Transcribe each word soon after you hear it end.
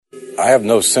I have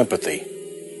no sympathy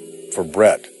for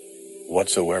Bret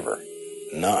whatsoever.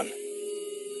 None.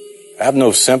 I have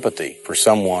no sympathy for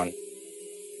someone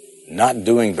not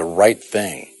doing the right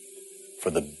thing for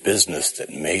the business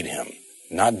that made him,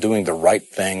 not doing the right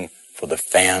thing for the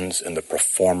fans and the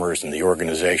performers and the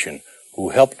organization who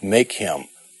helped make him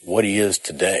what he is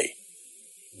today.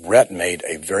 Bret made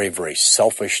a very, very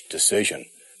selfish decision.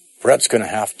 Bret's going to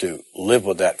have to live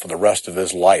with that for the rest of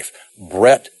his life.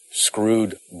 Bret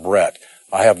screwed Bret.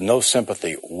 I have no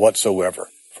sympathy whatsoever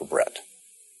for Bret.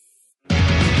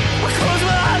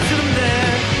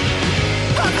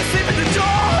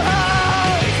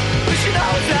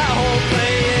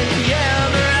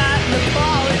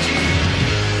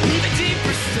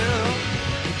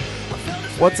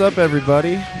 What's up,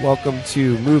 everybody? Welcome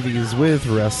to Movies with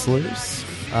Wrestlers.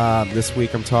 This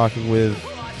week I'm talking with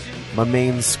my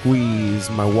main squeeze,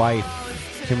 my wife,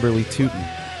 Kimberly Tootin.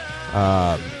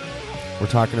 We're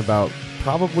talking about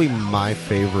probably my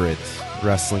favorite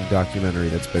wrestling documentary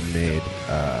that's been made,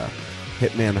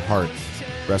 Hitman Hart,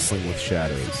 Wrestling with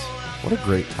Shadows. What a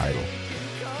great title.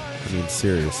 I mean,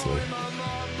 seriously.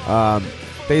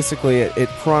 Basically, it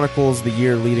chronicles the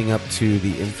year leading up to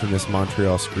the infamous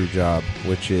Montreal Screwjob,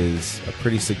 which is a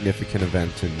pretty significant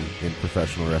event in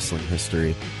professional wrestling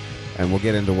history. And we'll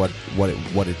get into what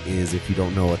it is. If you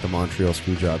don't know what the Montreal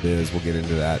Screwjob is, we'll get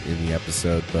into that in the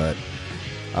episode. But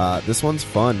this one's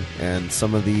fun, and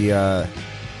some of the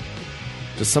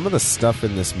stuff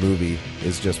in this movie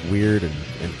is just weird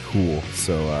and cool.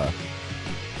 So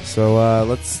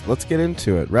let's get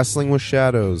into it. Wrestling with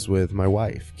Shadows with my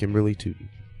wife, Kimberly Tootin.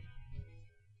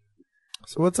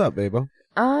 So what's up, Babo?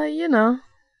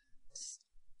 Just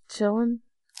chilling.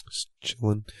 Just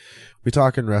chilling. We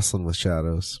talking Wrestling with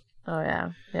Shadows. Oh yeah,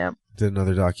 yep. Did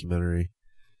another documentary.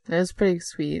 It was pretty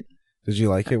sweet. Did you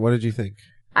like it? What did you think?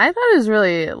 I thought it was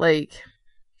really,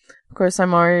 of course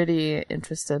I'm already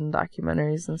interested in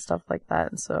documentaries and stuff like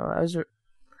that, and so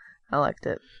I liked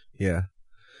it. Yeah.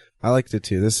 I liked it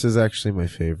too. This is actually my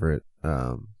favorite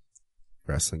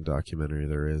wrestling documentary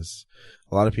there is.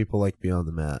 A lot of people like Beyond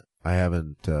the Mat. I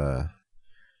haven't... I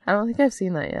don't think I've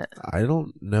seen that yet. I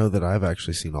don't know that I've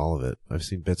actually seen all of it. I've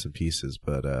seen bits and pieces,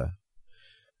 but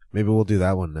maybe we'll do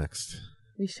that one next.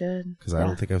 We should. Because I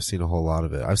don't think I've seen a whole lot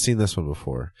of it. I've seen this one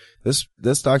before.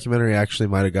 This documentary actually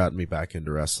might have gotten me back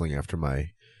into wrestling after my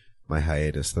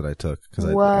hiatus that I took. Because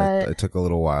I took a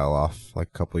little while off, like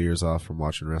a couple of years off from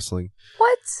watching wrestling.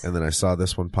 What? And then I saw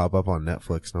this one pop up on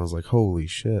Netflix, and I was like, holy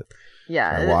shit. Yeah.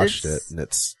 I watched it, and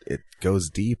it goes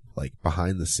deep, like,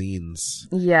 behind the scenes.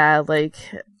 Yeah,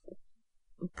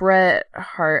 Bret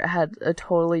Hart had a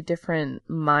totally different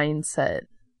mindset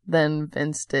than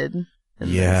Vince did.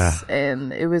 This,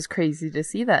 and it was crazy to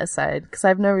see that side, because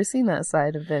I've never seen that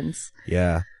side of Vince.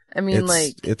 Yeah. I mean,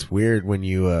 it's weird when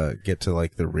you get to,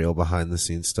 the real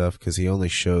behind-the-scenes stuff, because he only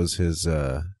shows his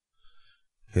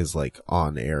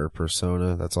on-air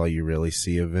persona. That's all you really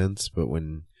see of Vince, but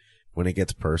when it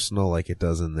gets personal, like it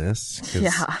does in this.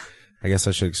 Yeah. I guess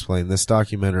I should explain. This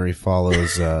documentary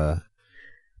follows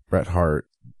Bret Hart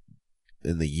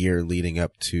in the year leading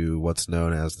up to what's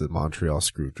known as the Montreal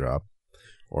Screwjob,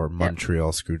 or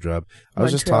Montreal Screwjob. I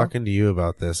was just talking to you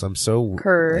about this. I'm so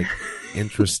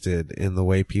interested in the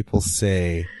way people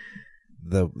say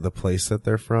the place that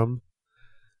they're from.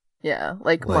 Yeah,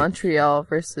 Montreal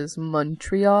versus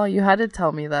Montreal. You had to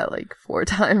tell me that 4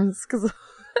 times because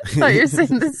I thought you were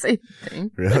saying the same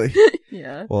thing. Really?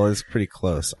 Yeah. Well, it's pretty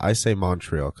close. I say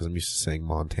Montreal because I'm used to saying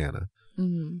Montana.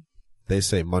 Mm-hmm. They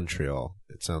say Montreal.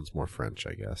 It sounds more French,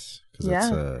 I guess.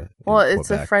 Yeah. It's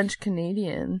a French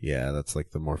Canadian. Yeah, that's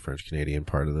the more French Canadian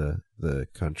part of the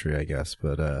country, I guess.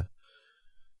 But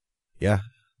yeah,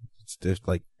 it's just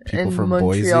people from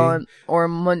Montreal Boise or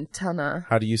Montana.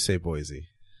 How do you say Boise?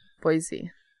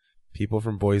 Boise. People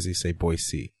from Boise say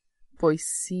Boise.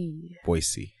 Boise.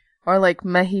 Boise. Or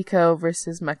Mexico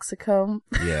versus Mexico.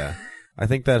 Yeah, I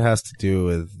think that has to do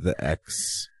with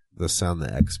the sound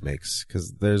the X makes,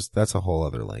 because that's a whole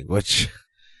other language.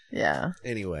 Yeah.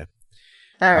 Anyway.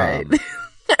 All right.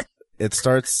 It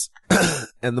starts,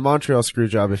 and the Montreal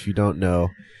Screwjob, if you don't know,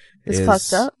 is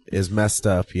fucked up. Is messed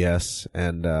up, yes.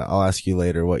 And I'll ask you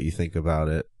later what you think about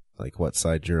it, what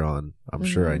side you're on. I'm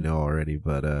sure I know already,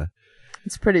 but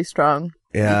it's pretty strong.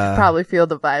 Yeah. You can probably feel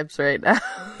the vibes right now.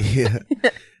 Yeah.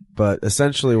 But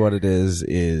essentially what it is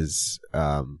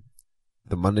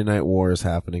the Monday Night War is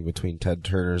happening between Ted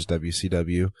Turner's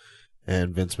WCW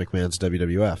and Vince McMahon's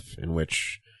WWF, in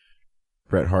which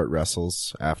Bret Hart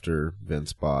wrestles after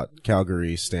Vince bought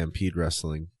Calgary Stampede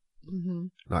Wrestling. Mm-hmm.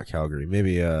 Not Calgary,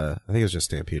 maybe, I think it was just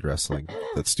Stampede Wrestling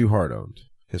that Stu Hart owned,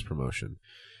 his promotion.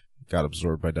 got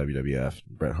absorbed by WWF.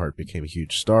 Bret Hart became a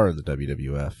huge star in the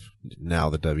WWF, now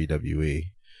the WWE.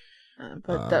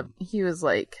 But he was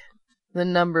like the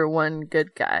number one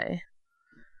good guy.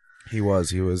 He was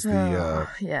the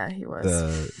yeah, he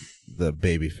was the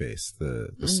baby face, the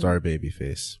star baby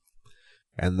face,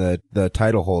 and the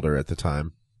title holder at the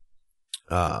time.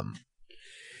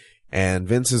 And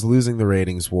Vince is losing the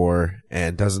ratings war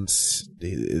and the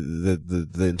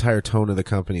entire tone of the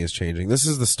company is changing. This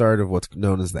is the start of what's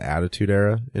known as the Attitude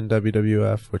Era in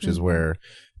WWF, which is where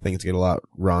things get a lot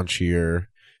raunchier,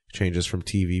 changes from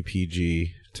TV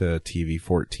PG to TV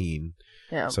 14.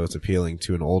 Yeah. So it's appealing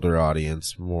to an older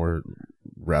audience more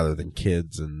rather than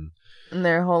kids, and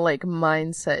their whole like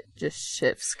mindset just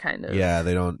shifts kind of. Yeah,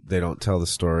 they don't tell the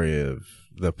story of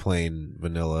the plain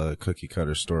vanilla cookie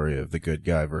cutter story of the good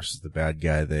guy versus the bad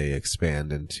guy. They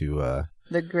expand into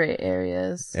the gray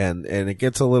areas. And it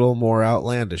gets a little more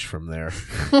outlandish from there.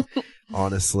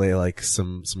 Honestly, like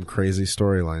some crazy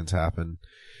storylines happen.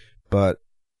 But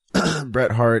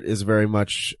Bret Hart is very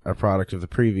much a product of the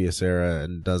previous era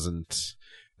and doesn't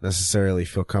necessarily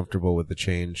feel comfortable with the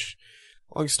change.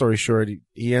 Long story short,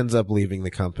 he ends up leaving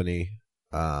the company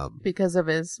because of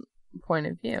his point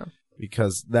of view.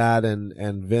 Because that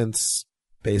and Vince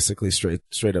basically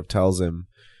straight up tells him,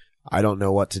 I don't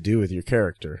know what to do with your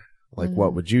character. Like,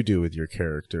 what would you do with your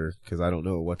character? Because I don't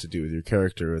know what to do with your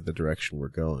character or the direction we're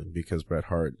going. Because Bret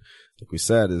Hart, like we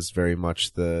said, is very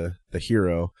much the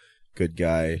hero, good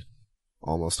guy,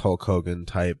 almost Hulk Hogan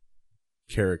type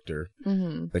character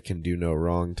that can do no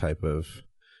wrong type of.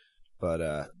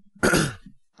 But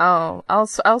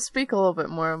I'll speak a little bit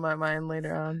more of my mind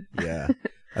later on. Yeah.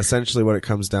 Essentially what it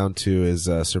comes down to is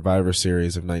Survivor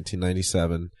Series of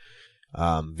 1997.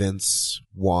 Vince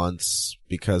wants,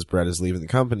 because Bret is leaving the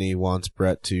company, wants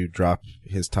Bret to drop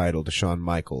his title to Shawn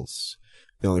Michaels.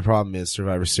 The only problem is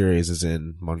Survivor Series is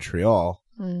in Montreal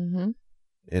in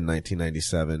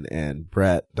 1997, and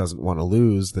Bret doesn't want to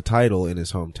lose the title in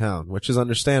his hometown, which is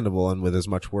understandable, and with as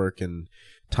much work and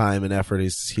time and effort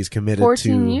he's committed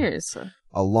 14 to years.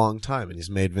 A long time, and he's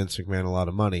made Vince McMahon a lot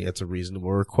of money. It's a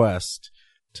reasonable request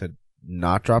to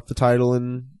not drop the title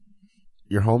in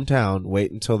your hometown,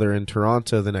 wait until they're in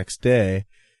Toronto the next day,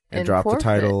 and drop the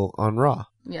title on Raw.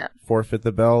 Yeah. Forfeit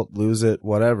the belt, lose it,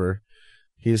 whatever.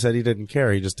 He said he didn't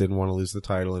care. He just didn't want to lose the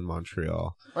title in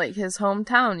Montreal. Like his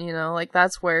hometown, you know, like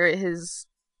that's where his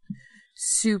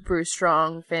super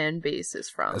strong fan base is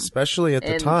from. Especially at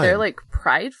the time. They're like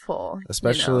prideful.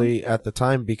 Especially at the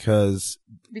time because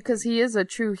he is a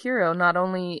true hero, not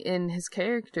only in his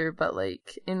character, but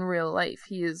like in real life.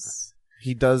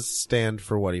 He does stand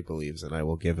for what he believes in. I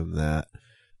will give him that.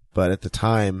 But at the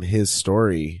time, his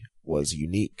story was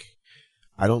unique.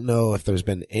 I don't know if there's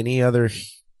been any other.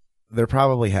 There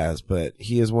probably has, but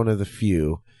he is one of the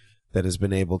few that has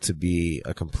been able to be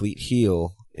a complete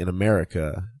heel in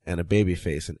America and a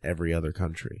babyface in every other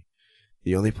country.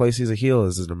 The only place he's a heel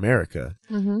is in America,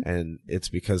 and it's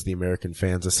because the American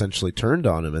fans essentially turned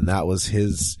on him, and that was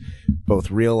his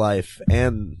both real life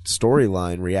and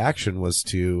storyline reaction was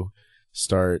to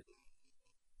start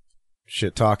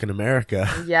shit talking America.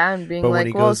 Yeah, and being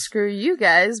like, well, screw you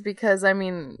guys, because I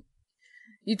mean,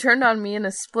 you turned on me in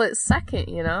a split second,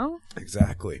 you know?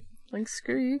 Exactly. Like,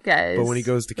 screw you guys. But when he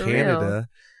goes to Canada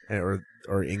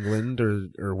or England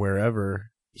or wherever,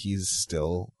 he's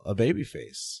still a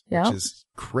babyface, which is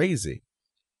crazy.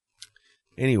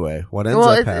 Anyway, what ends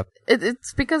up happening?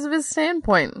 It's because of his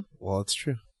standpoint. Well, it's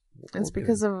true. It's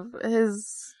because of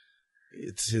his...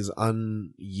 It's his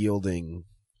unyielding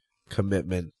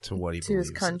commitment to what he believes in. To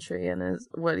his country and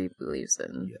what he believes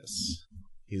in. Yes.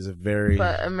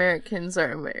 But Americans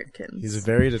are Americans. He's a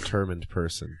very determined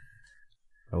person.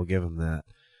 I will give him that.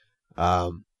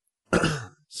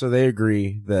 So they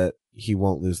agree that he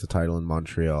won't lose the title in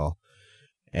Montreal.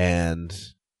 And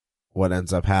what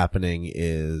ends up happening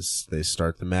is they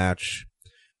start the match.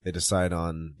 They decide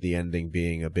on the ending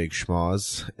being a big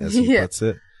schmoz, as he puts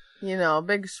it. You know,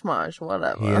 big schmoz,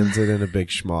 whatever. He ends it in a big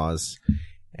schmoz.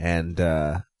 And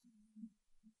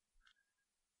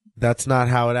that's not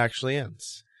how it actually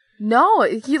ends. No,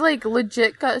 he like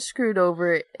legit got screwed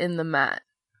over in the mat.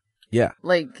 Yeah.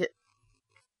 Like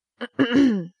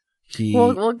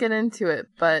we'll get into it,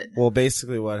 but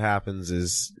basically what happens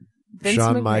is Vince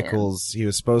Shawn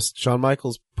McMahon. Shawn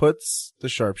Michaels puts the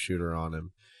sharpshooter on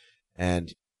him,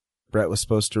 and Bret was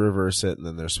supposed to reverse it, and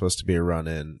then there's supposed to be a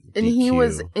run-in. And DQ. he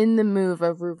was in the move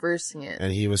of reversing it.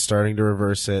 And he was starting to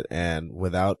reverse it, and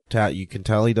without you can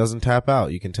tell he doesn't tap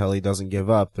out. You can tell he doesn't give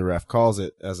up. The ref calls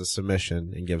it as a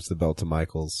submission and gives the belt to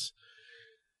Michaels.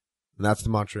 And that's the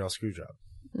Montreal Screwjob.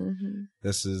 Mm-hmm.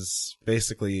 This is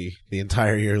basically the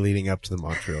entire year leading up to the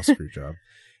Montreal Screwjob.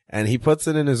 And he puts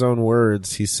it in his own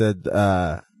words. He said,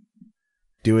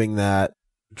 doing that,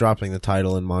 dropping the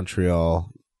title in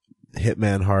Montreal,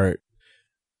 Hitman Hart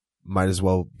might as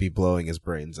well be blowing his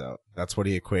brains out. That's what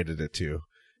he equated it to.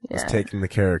 Was taking the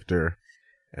character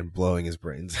and blowing his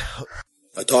brains out.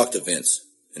 I talked to Vince,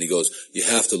 and he goes, you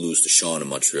have to lose to Sean in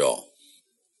Montreal.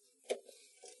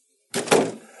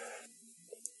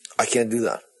 I can't do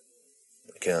that.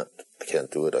 I can't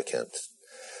do it. I can't.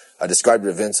 I described it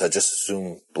to Vince, I just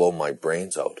assume blow my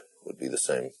brains out would be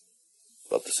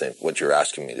about the same, what you're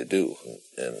asking me to do.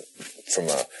 And from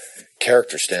a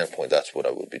character standpoint, that's what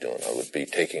I would be doing. I would be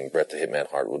taking Bret the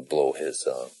Hitman Hart, would blow his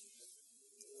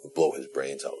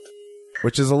brains out.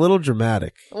 Which is a little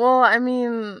dramatic. Well, I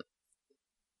mean,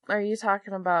 are you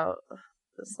talking about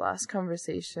this last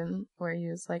conversation where he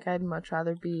was like, I'd much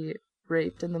rather be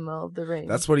raped in the middle of the ring?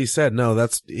 That's what he said. No,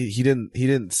 he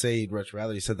didn't say he'd much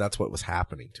rather. He said that's what was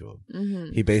happening to him.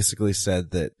 Mm-hmm. He basically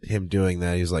said that him doing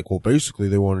that, he's like, well, basically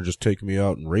they want to just take me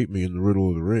out and rape me in the middle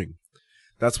of the ring.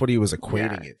 That's what he was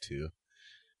equating it to,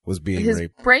 was being his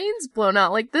raped. brains blown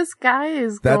out. Like, this guy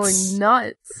is going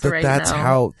nuts right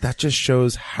now. That just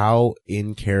shows how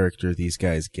in character these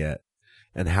guys get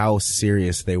and how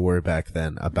serious they were back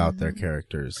then about their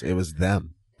characters. It was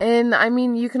them. And, I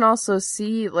mean, you can also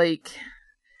see, like,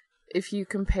 if you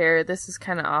compare, this is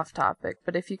kind of off topic,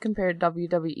 but if you compare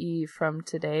WWE from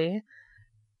today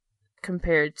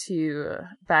compared to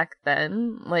back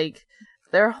then, like,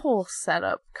 their whole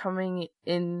setup coming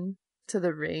into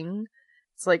the ring,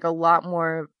 it's, like, a lot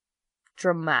more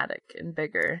dramatic and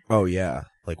bigger. Oh, yeah.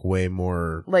 Like, way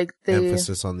more like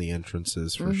emphasis on the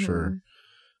entrances, for sure.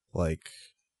 Like,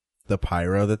 the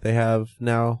pyro that they have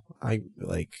now,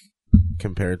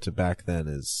 compared to back then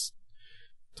it's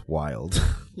wild.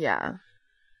 Yeah.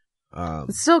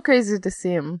 It's still crazy to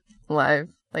see him live,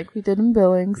 like we did in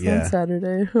Billings on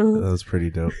Saturday. That was pretty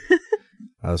dope.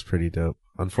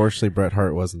 Unfortunately, Bret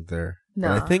Hart wasn't there. No.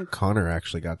 But I think Connor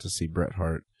actually got to see Bret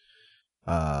Hart.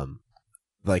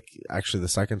 Actually, the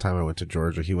second time I went to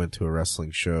Georgia, he went to a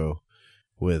wrestling show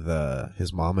with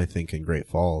his mom, I think, in Great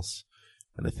Falls.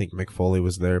 And I think Mick Foley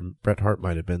was there. Bret Hart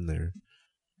might have been there.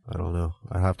 I don't know.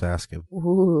 I'd have to ask him.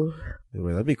 Ooh.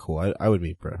 Anyway, that'd be cool. I would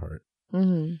meet Bret Hart.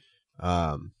 Mm-hmm.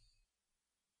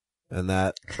 And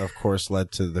that, of course,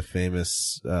 led to the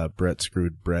famous Bret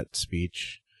Screwed Bret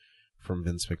speech from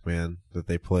Vince McMahon that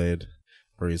they played,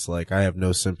 where he's like, I have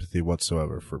no sympathy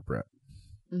whatsoever for Bret.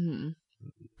 Mm-hmm.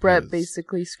 Bret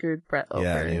basically screwed Bret over.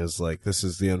 Yeah, and he was like, this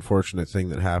is the unfortunate thing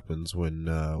that happens when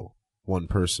one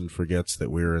person forgets that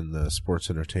we're in the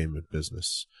sports entertainment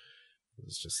business.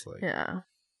 It's just like... Yeah.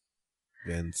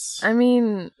 Vince. I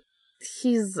mean,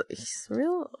 he's a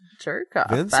real jerk off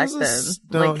Vince back is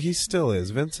then. No, he still is.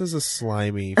 Vince is a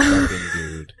slimy fucking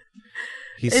dude.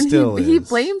 He still is. He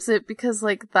blames it because,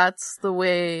 like, that's the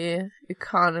way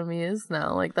economy is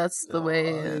now. Like, that's the way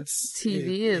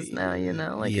TV is now, you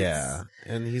know? Like, yeah,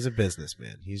 and he's a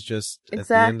businessman. He's just, exactly. At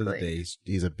the end of the day,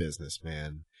 he's a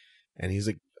businessman. And he's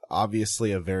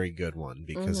obviously a very good one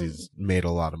because he's made a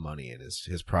lot of money and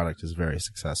his product is very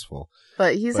successful.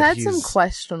 But he's had some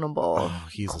questionable. Oh,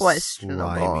 he's a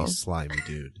slimy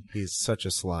dude. He's such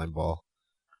a slime ball.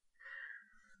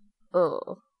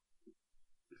 Oh.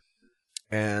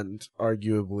 And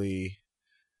arguably,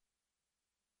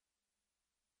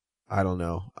 I don't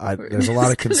know. There's a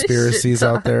lot of conspiracies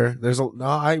out there.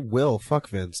 I will. Fuck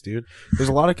Vince, dude. There's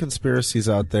a lot of conspiracies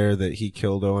out there that he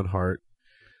killed Owen Hart.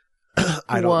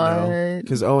 I don't know.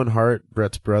 Because Owen Hart,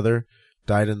 Bret's brother,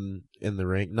 died in the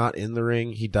ring. Not in the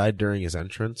ring. He died during his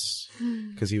entrance.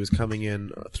 Because he was coming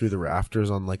in through the rafters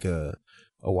on like a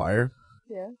wire.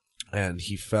 Yeah. And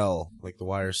he fell. Like the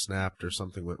wire snapped or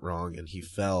something went wrong. And he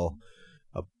fell,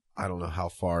 I don't know how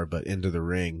far, but into the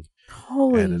ring.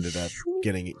 Holy and ended up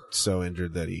getting so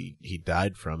injured that he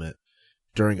died from it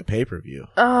during a pay-per-view.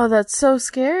 Oh, that's so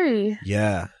scary.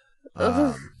 Yeah.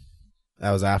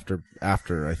 That was after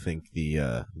I think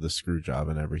the screw job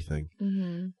and everything.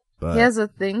 Mm-hmm. But he has a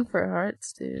thing for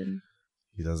hearts, dude.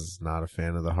 He is not a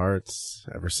fan of the Harts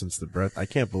ever since the Bret. I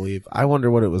can't believe. I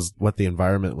wonder what the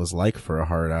environment was like for a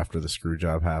Hart after the screw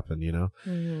job happened. You know,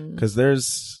 because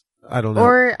there's I don't know.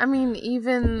 Or I mean,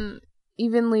 even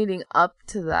leading up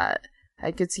to that,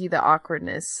 I could see the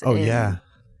awkwardness. Oh yeah.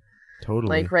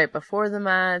 Totally. Like right before the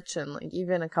match and like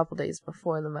even a couple days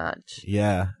before the match.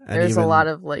 Yeah. And there's a lot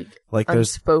of like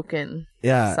unspoken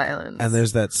silence. And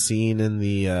there's that scene in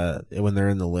the when they're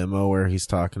in the limo where he's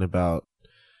talking about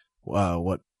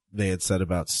what they had said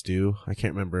about Stu. I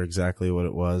can't remember exactly what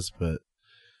it was, but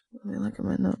let me look at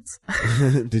my notes.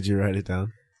 Did you write it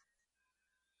down?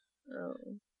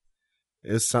 Oh.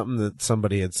 It was something that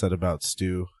somebody had said about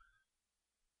Stu,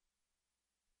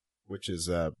 which is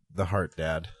the Hart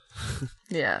dad.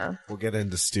 Yeah. We'll get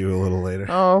into Stu a little later.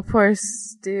 Oh, poor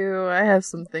Stu. I have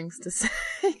some things to say.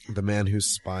 The man whose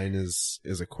spine is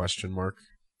a question mark.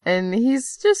 And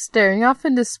he's just staring off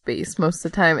into space most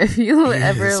of the time. If you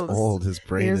ever... He's old. His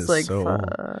brain is like, so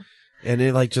old. And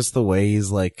it, like, just the way he's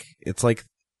like, it's like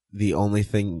the only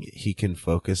thing he can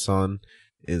focus on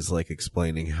is like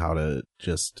explaining how to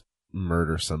just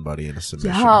murder somebody in a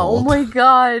submission hold. Oh my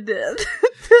god.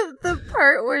 the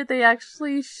part where they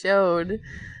actually showed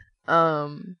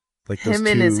like him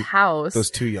in his house. Those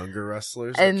two younger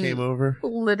wrestlers and that came over.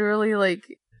 Literally like,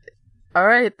 all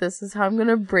right, this is how I'm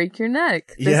gonna break your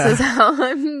neck. This Yeah. is how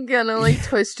I'm gonna like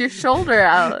twist your shoulder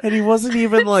out. And he wasn't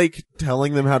even like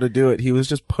telling them how to do it. He was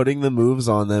just putting the moves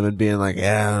on them and being like,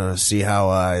 yeah, see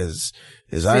how his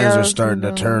eyes are starting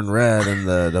to turn red and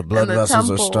the blood the vessels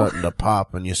temple. are starting to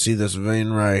pop and you see this vein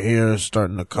right here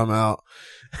starting to come out.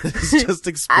 It's just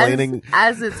explaining.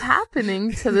 As it's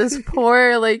happening to this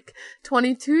poor, like,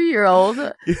 22-year-old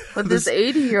with this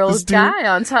 80-year-old this dude- guy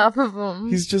on top of him.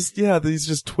 He's just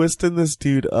twisting this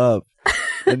dude up.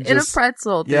 And in just, a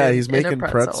pretzel, dude. Yeah, he's In a making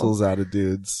pretzel. pretzels out of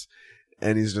dudes.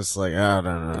 And he's just like, I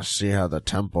don't know, see how the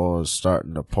temple is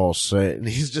starting to pulsate. And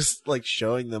he's just like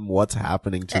showing them what's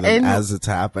happening to them And- as it's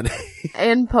happening.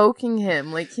 And poking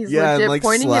him. Like, he's Yeah, legit and like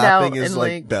pointing it out. slapping his and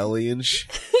like belly and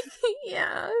shit.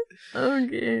 yeah.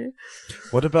 Okay.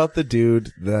 What about the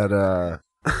dude that,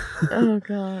 Oh,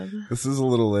 God. this is a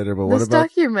little later, but what This about,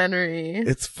 documentary.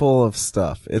 it's full of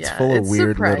stuff. It's Yeah, full of it's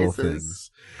weird little surprises.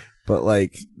 things. But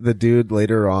like the dude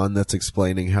later on that's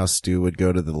explaining how Stu would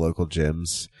go to the local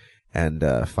gyms and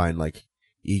find like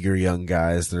eager young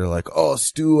guys that are like, oh,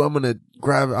 Stu, I'm gonna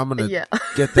Yeah.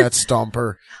 get that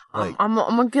stomper. Like, I'm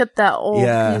gonna get that old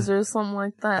Yeah. piece or something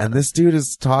like that. and this dude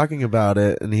is talking about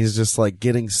it and he's just like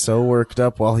getting so worked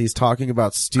up while he's talking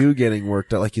about Stu getting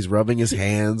worked up. Like he's rubbing his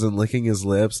hands and licking his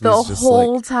lips. And the he's just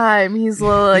whole like, time he's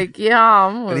like, yeah,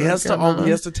 I'm and he has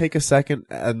gonna... to take a second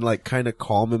and like kind of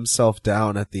calm himself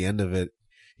down at the end of it.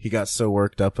 He got so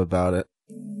worked up about it.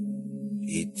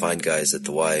 He'd find guys at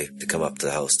the Y to come up to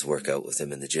the house to work out with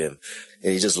him in the gym.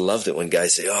 And he just loved it when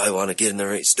guys say, oh, I want to get in the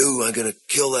ring. Stu, I'm going to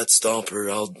kill that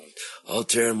stomper. I'll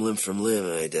tear him limb from limb.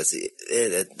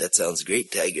 That sounds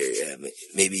great, Tiger.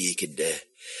 Maybe you could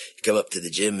come up to the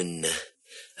gym and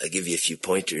I'll give you a few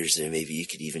pointers and maybe you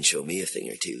could even show me a thing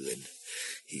or two. And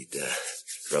he'd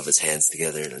rub his hands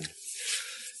together and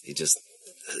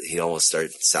he'd almost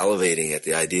start salivating at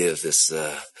the idea of this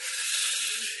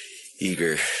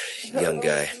eager young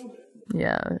guy.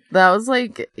 Yeah, that was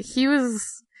like,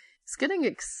 he's getting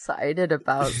excited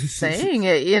about saying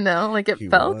it, you know, like it He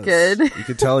felt was. good. You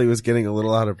could tell he was getting a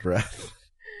little out of breath.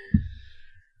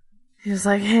 He was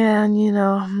like, yeah, and you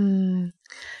know,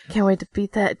 can't wait to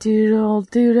beat that old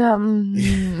dude up.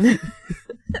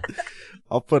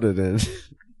 I'll put it in.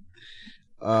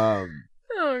 Oh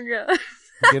god.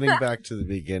 Getting back to the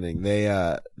beginning,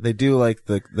 they do like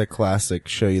the classic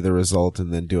show you the result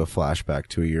and then do a flashback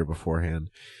to a year beforehand.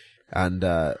 And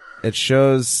it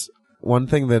shows, one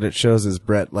thing that it shows is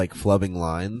Brett like flubbing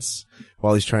lines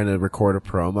while he's trying to record a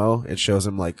promo. It shows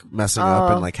him like messing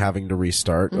up and like having to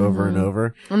restart over and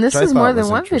over. And this which I is thought more than was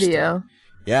one interesting. video.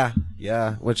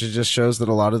 Yeah, which it just shows that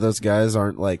a lot of those guys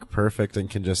aren't like perfect and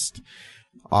can just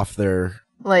off their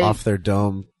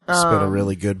dome spit a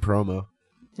really good promo.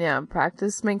 Yeah,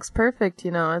 practice makes perfect, you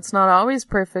know. It's not always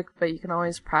perfect, but you can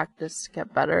always practice to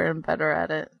get better and better at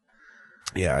it.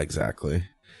 Yeah, exactly.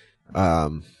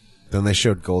 Then they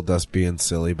showed Goldust being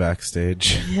silly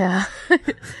backstage. Yeah.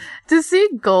 To see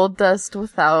Goldust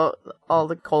without all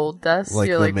the gold dust, Like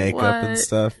you're the like, makeup what? and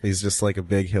stuff. He's just like a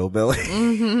big hillbilly.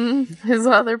 His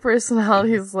other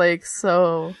personality is like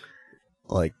so...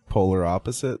 Like polar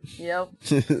opposite. Yep.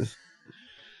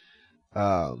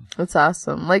 That's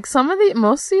awesome. Like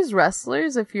most of these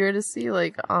wrestlers, if you were to see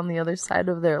like on the other side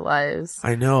of their lives,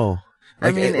 I know.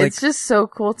 I mean, it's just so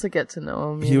cool to get to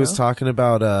know him. He was talking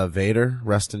about Vader,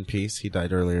 rest in peace. He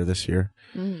died earlier this year.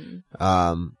 He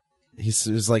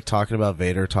was like talking about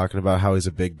Vader, talking about how he's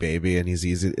a big baby and it's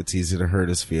easy to hurt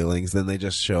his feelings. Then they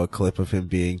just show a clip of him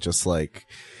being just like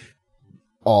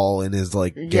all in his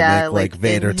like gimmick, like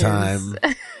Vader time.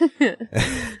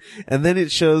 And then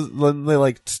it shows when they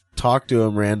like talk to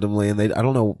him randomly and I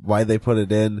don't know why they put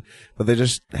it in, but they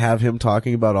just have him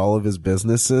talking about all of his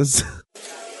businesses.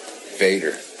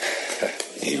 Vader,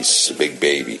 he's a big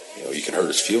baby. You know, you can hurt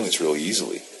his feelings real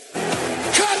easily.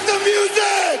 Cut the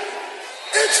music!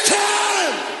 It's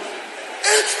time!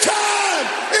 It's time!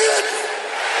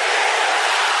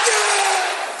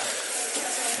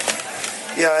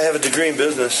 Yeah, I have a degree in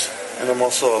business, and I'm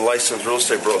also a licensed real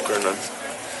estate broker, and I'm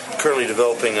currently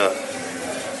developing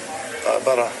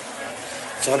about a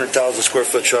 100,000 square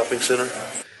foot shopping center.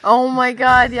 Oh my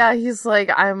god, yeah, he's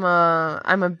like, I'm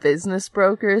a business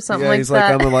broker or something like that. Yeah, he's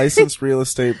like, I'm a licensed real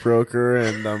estate broker,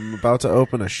 and I'm about to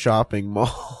open a shopping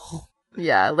mall.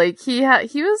 Yeah, like he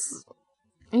was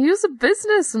a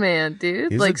businessman,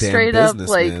 dude. He's like a damn straight up,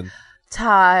 businessman. like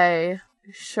tie,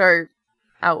 shirt,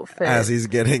 outfit. As he's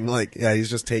getting like, yeah, he's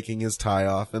just taking his tie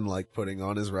off and like putting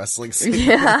on his wrestling suit.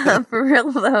 Yeah, for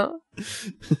real though.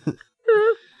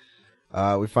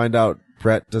 We find out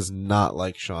Brett does not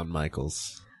like Shawn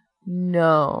Michaels.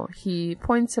 No, he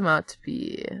points him out to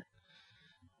be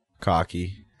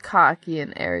Cocky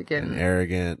and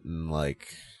arrogant. And like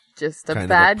just a kind of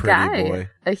bad a pretty guy. boy.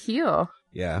 A heel.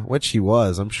 Yeah, which he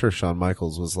was. I'm sure Shawn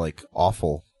Michaels was like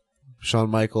awful. Shawn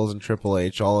Michaels and Triple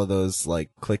H, all of those like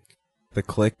the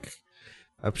Click.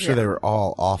 I'm sure they were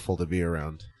all awful to be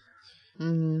around.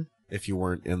 Mm-hmm. If you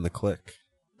weren't in the Click.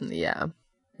 Yeah.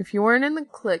 If you weren't in the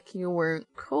Click, you weren't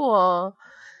cool.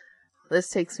 This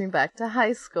takes me back to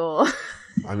high school.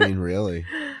 I mean, really.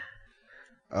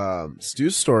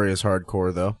 Stu's story is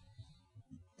hardcore, though.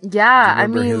 Yeah, Do you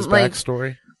remember his like,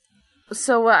 backstory?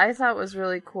 So what I thought was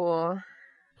really cool,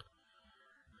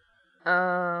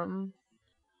 that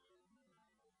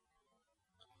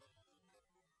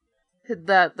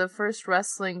the first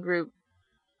wrestling group,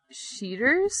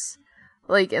 Cheaters,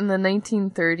 like in the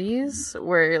 1930s,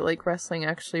 where like wrestling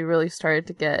actually really started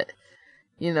to get,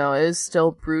 it was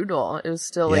still brutal. It was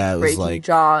still like breaking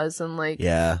jaws and like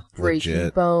breaking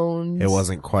legit. bones. It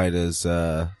wasn't quite as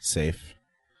safe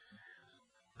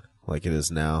like it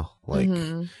is now. Like,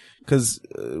 because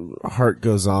Hart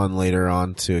goes on later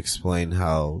on to explain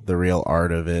how the real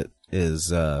art of it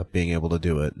is being able to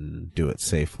do it and do it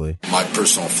safely. My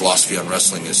personal philosophy on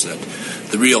wrestling is that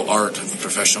the real art of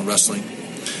professional wrestling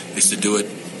is to do it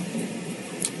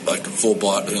like full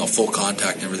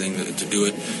contact and everything. To do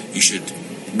it, you should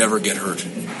never get hurt.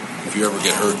 If you ever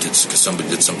get hurt, it's because somebody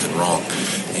did something wrong,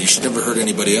 and you should never hurt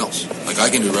anybody else. Like I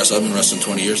can do wrestling. I've been wrestling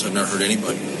 20 years. I've never hurt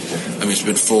anybody. I mean, it's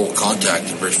been full contact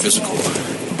and very physical.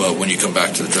 But when you come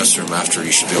back to the dressing room after,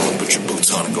 you should be able to put your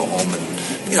boots on and go home, and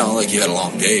like you had a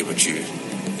long day, but you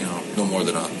no more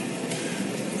than a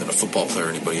football player or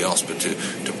anybody else. But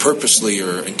to purposely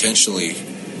or intentionally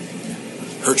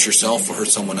hurt yourself or hurt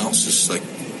someone else is like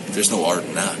there's no art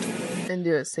in that. And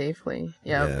do it safely.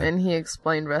 Yep. Yeah. And he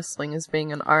explained wrestling as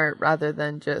being an art rather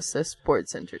than just a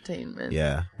sports entertainment.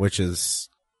 Yeah, which is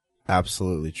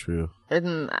absolutely true.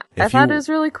 And I thought it was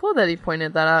really cool that he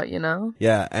pointed that out,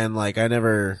 Yeah, and like I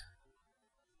never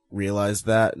realized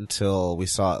that until we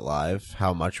saw it live,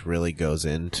 how much really goes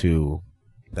into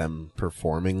them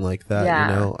performing like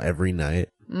that, every night.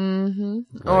 Mm-hmm.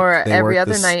 Like, or every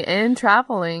other night and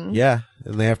traveling. Yeah,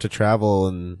 and they have to travel,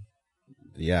 and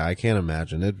yeah, I can't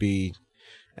imagine. It'd be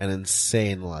an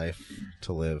insane life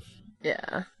to live.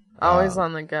 Yeah. Always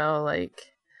on the go.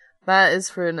 Like, that is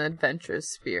for an adventurous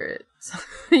spirit.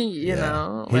 you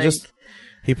know?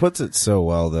 He puts it so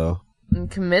well, though. And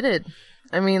committed.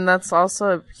 I mean, that's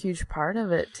also a huge part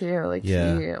of it, too. Like, he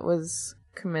was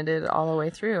committed all the way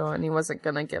through, and he wasn't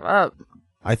going to give up.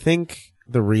 I think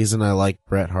the reason I like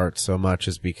Bret Hart so much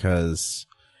is because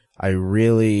I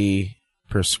really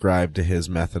prescribe to his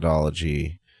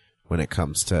methodology when it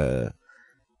comes to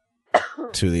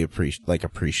the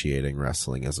appreciating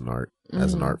wrestling as an art,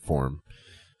 as an art form.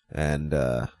 And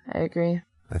I agree.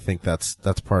 I think that's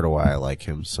part of why I like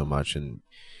him so much, and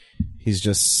he's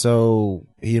just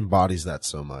he embodies that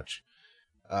so much.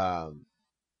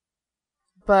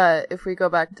 But if we go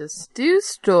back to Stu's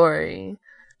story,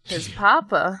 his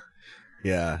papa.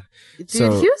 Yeah.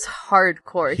 Dude, he was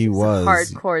hardcore. He was a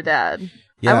hardcore dad.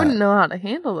 Yeah. I wouldn't know how to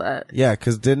handle that. Yeah,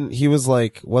 because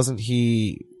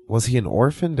was he an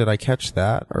orphan? Did I catch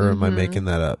that? Or am I making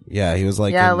that up? Yeah, he was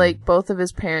like... Yeah, like both of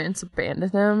his parents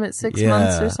abandoned him at 6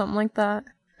 months or something like that.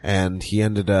 And he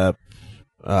ended up,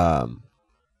 I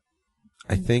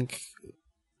think,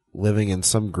 living in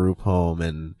some group home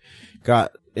and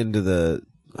got into the...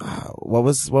 what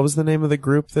was the name of the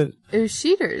group that... It was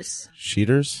Cheaters.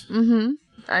 Cheaters? Mm-hmm.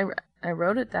 I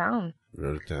wrote it down.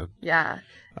 Yeah.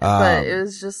 But it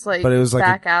was just like,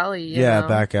 back alley, you know?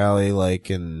 Back alley,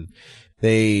 and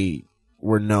they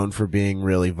were known for being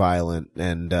really violent,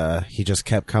 and he just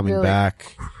kept coming really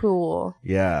back. Cruel.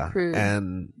 Yeah. Crude.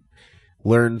 And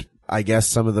learned, I guess,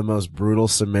 some of the most brutal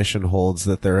submission holds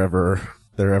that there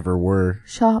ever were.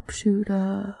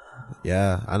 Sharpshooter.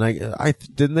 Yeah. And I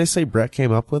didn't they say Brett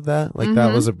came up with that? Like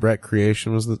that was a Brett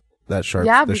creation, was that sharp?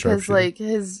 Yeah,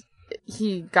 because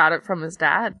he got it from his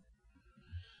dad.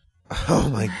 Oh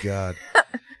my god.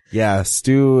 Yeah,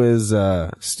 Stu is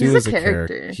a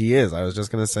character. He is. I was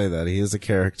just gonna say that. He is a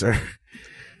character.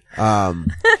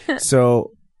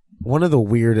 So one of the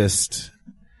weirdest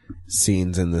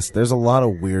scenes in this, there's a lot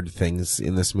of weird things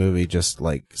in this movie, just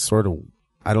like sort of,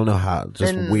 I don't know how,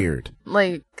 just weird.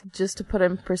 Like, just to put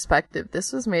in perspective,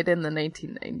 this was made in the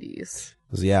 1990s.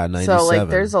 Yeah, 97. So, like,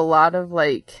 there's a lot of,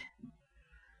 like,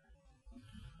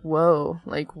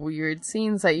 like, weird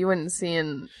scenes that you wouldn't see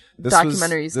in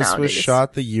documentaries nowadays. This was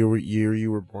shot the year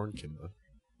you were born, Kimba.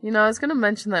 You know, I was going to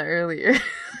mention that earlier.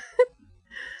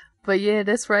 But yeah,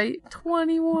 that's right.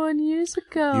 21 years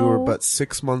ago. You were but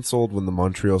 6 months old when the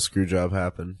Montreal Screwjob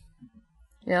happened.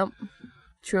 Yep.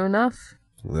 True enough.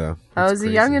 Yeah. I was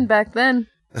crazy. A youngin' back then.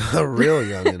 A real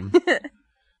youngin'.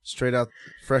 Straight out,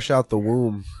 fresh out the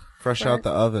womb. Fresh out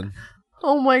the oven.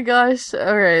 Oh my gosh.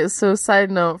 Alright, so side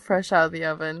note, fresh out of the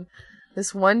oven.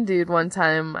 This one dude, one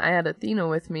time, I had Athena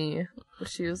with me.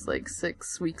 She was like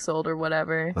 6 weeks old or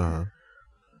whatever. Uh-huh.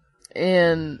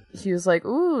 And he was like,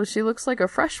 ooh, she looks like a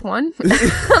fresh one. And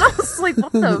I was like,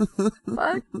 what the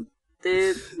fuck,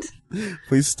 dude?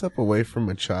 Please step away from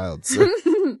a child, sir.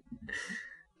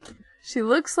 She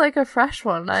looks like a fresh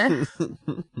one.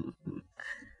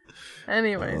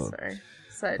 Anyway, sorry.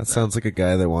 That sounds like a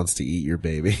guy that wants to eat your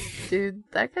baby. Dude,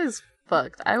 that guy's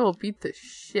fucked. I will beat the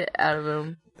shit out of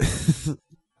him.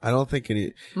 I don't think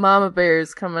any... Mama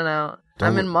Bear's coming out.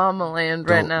 I'm in Mama Land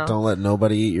right now. Don't let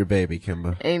nobody eat your baby,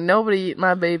 Kimba. Ain't nobody eat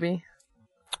my baby.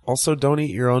 Also, don't eat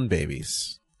your own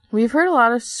babies. We've heard a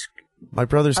lot of... My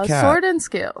brother's cat. Sword and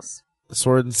Scales.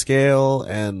 Sword and Scale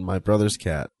and my brother's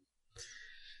cat.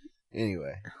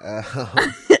 Anyway.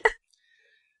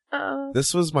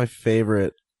 This was my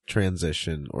favorite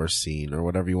transition or scene or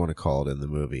whatever you want to call it in the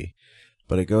movie.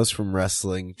 But it goes from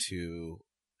wrestling to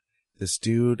this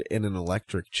dude in an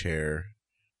electric chair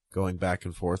going back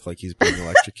and forth like he's being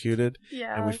electrocuted.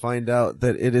 Yeah. And we find out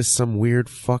that it is some weird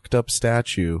fucked up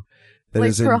statue that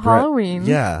like is for in Halloween.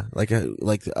 Yeah, like a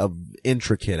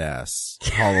intricate ass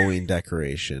Halloween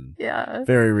decoration. Yeah.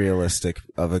 Very realistic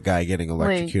of a guy getting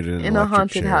electrocuted like in an a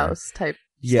haunted chair. House type.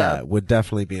 Yeah, stuff. Would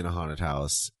definitely be in a haunted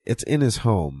house. It's in his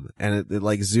home, and it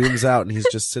like zooms out, and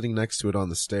he's just sitting next to it on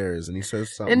the stairs, and he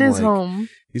says something in his home.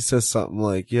 He says something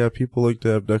like, "Yeah, people like to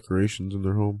have decorations in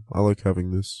their home. I like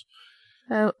having this."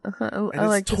 I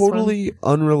like it's totally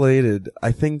unrelated.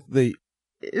 I think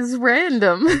it's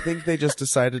random. I think they just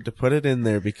decided to put it in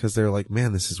there because they're like,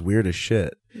 man, this is weird as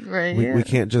shit. Right. We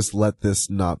can't just let this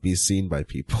not be seen by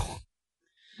people.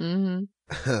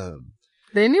 Mm-hmm.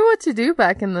 They knew what to do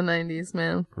back in the 90s,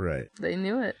 man. Right. They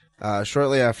knew it.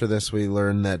 Shortly after this, we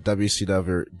learned that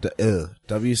WCW.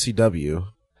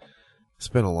 It's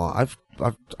been a long. I've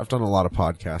done a lot of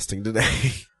podcasting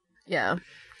today. Yeah.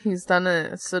 He's done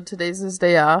it. So today's his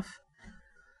day off.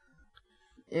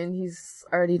 And he's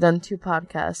already done 2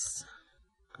 podcasts.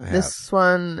 This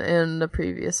one and the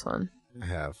previous one. I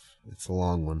have. It's a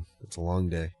long one. It's a long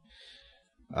day.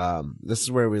 This is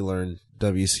where we learn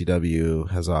WCW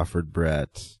has offered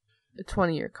Brett a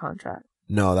 20-year contract.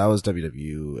 No, that was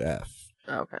WWF.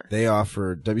 Okay.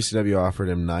 WCW offered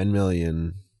him $9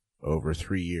 million over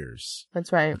 3 years.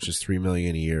 That's right. Which is $3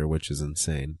 million a year, which is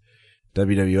insane.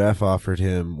 WWF offered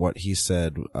him what he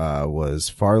said was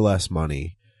far less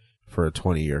money for a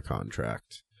 20-year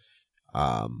contract.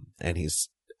 And he's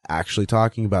actually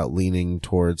talking about leaning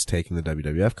towards taking the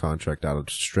WWF contract out of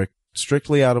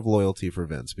strictly out of loyalty for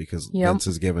Vince, because Vince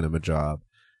has given him a job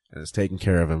and has taken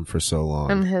care of him for so long.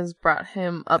 And has brought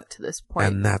him up to this point.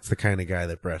 And that's the kind of guy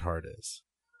that Bret Hart is.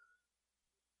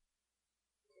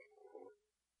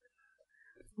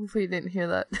 Hopefully you didn't hear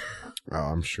that. Oh,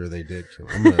 I'm sure they did.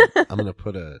 I'm gonna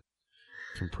put a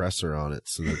compressor on it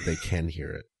so that they can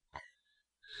hear it.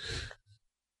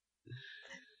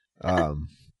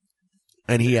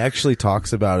 And he actually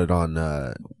talks about it on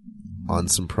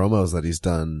some promos that he's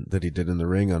done, that he did in the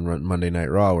ring on Monday Night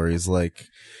Raw, where he's like,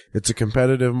 it's a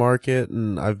competitive market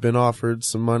and I've been offered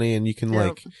some money and you can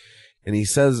and he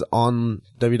says on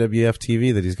WWF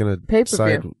TV that he's going to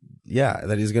decide,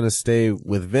 that he's going to stay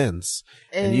with Vince.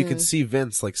 And you can see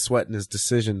Vince like sweating his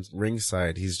decision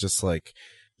ringside. He's just like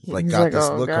got this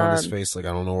look on his face, like,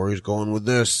 I don't know where he's going with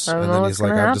this. And then he's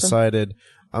like, I've decided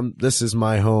this is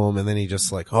my home. And then he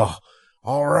just like, oh,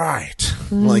 all right.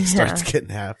 Starts getting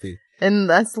happy. And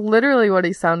that's literally what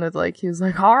he sounded like. He was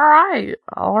like, all right.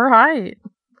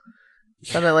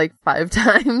 Said it like 5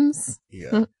 times.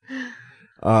 Yeah.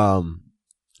 Do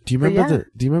you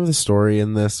remember the story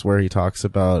in this where he talks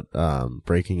about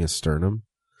breaking his sternum?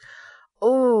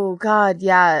 Oh God,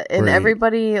 yeah. And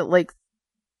everybody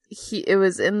it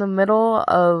was in the middle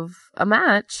of a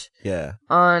match Yeah.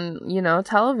 on,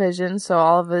 television, so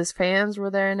all of his fans were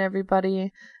there and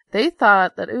everybody. They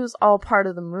thought that it was all part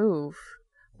of the move,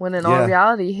 when in all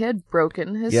reality he had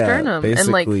broken his sternum and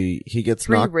like he gets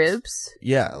 3 knocked, ribs.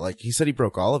 Yeah, like he said he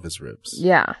broke all of his ribs.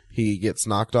 Yeah. He gets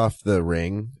knocked off the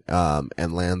ring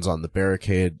and lands on the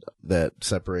barricade that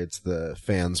separates the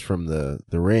fans from the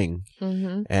ring.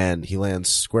 Mm-hmm. And he lands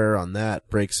square on that,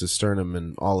 breaks his sternum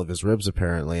and all of his ribs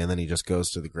apparently, and then he just goes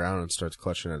to the ground and starts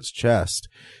clutching at his chest.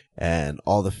 And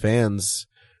all the fans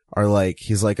are like,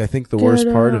 he's like, I think the worst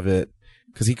part of it,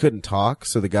 because he couldn't talk,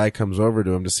 so the guy comes over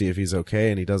to him to see if he's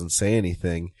okay, and he doesn't say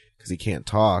anything because he can't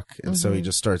talk, and so he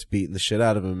just starts beating the shit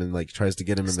out of him and like tries to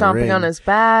get him in the ring. Stomping on his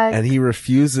back. And he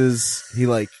refuses. He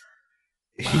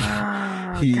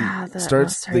God,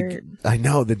 starts. I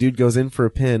know, the dude goes in for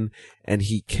a pin, and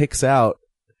he kicks out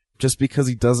just because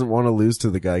he doesn't want to lose to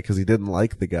the guy because he didn't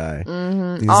like the guy.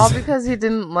 Mm-hmm. All because he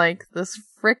didn't like this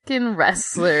frickin'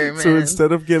 wrestler, man. So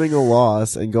instead of getting a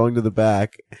loss and going to the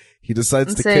back, he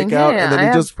decides to kick out, and then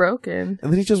he just broken.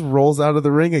 And then he just rolls out of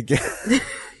the ring again.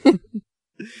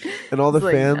 And all the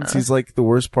fans, he's like, the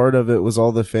worst part of it was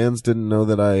all the fans didn't know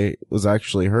that I was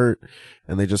actually hurt,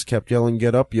 and they just kept yelling,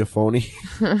 "Get up, you phony!"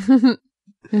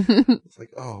 It's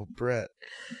like, oh, Brett.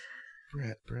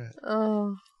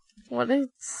 Oh,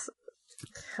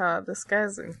 God, this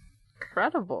guy's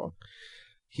incredible.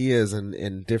 He is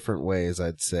in different ways,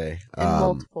 I'd say. In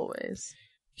multiple ways.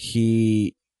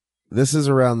 This is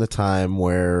around the time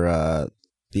where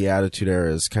the Attitude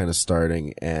Era is kind of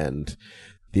starting, and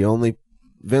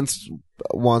Vince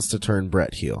wants to turn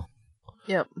Brett heel.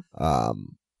 Yep.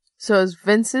 So it's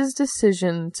Vince's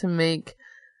decision to make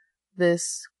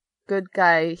this good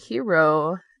guy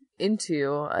hero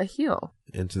into a heel.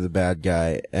 Into the bad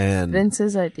guy. And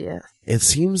Vince's idea. It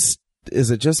seems,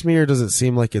 is it just me, or does it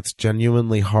seem like it's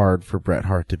genuinely hard for Bret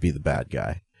Hart to be the bad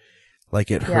guy? Like,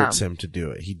 it hurts him to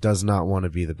do it. He does not want to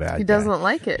be the bad guy. He doesn't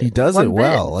like it. He does it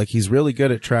well. Like, he's really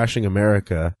good at trashing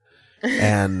America.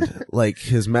 And, like,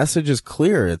 his message is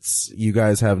clear. It's, you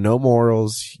guys have no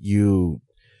morals. You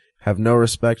have no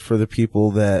respect for the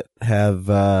people that have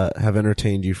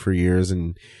entertained you for years.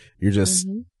 And you're just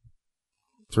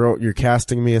you're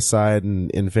casting me aside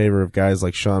in favor of guys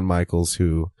like Shawn Michaels,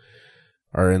 who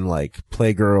are in, like,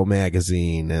 Playgirl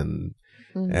magazine and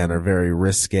are very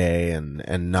risque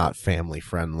and not family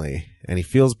friendly. And he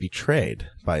feels betrayed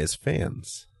by his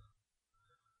fans.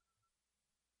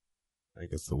 I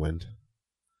guess the wind.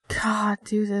 God,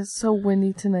 dude, it's so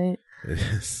windy tonight. It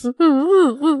is.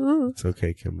 It's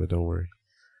okay, Kimba, don't worry.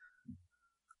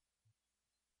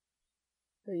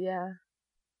 But yeah.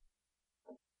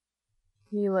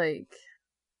 He, like,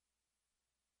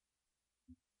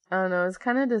 I don't know, it's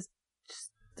kind of just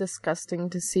disgusting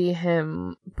to see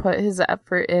him put his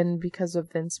effort in because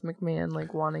of Vince McMahon,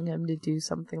 like, wanting him to do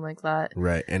something like that.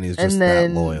 Right, and he's just that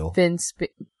loyal. Vince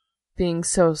being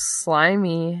so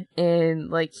slimy, and,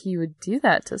 like, he would do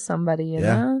that to somebody, you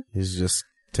know? He's just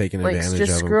taking like, advantage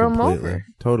just of screw him completely. over.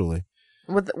 Totally.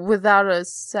 Without a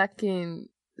second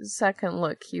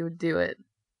look, he would do it.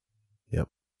 Yep.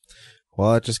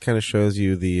 Well, it just kind of shows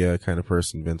you the kind of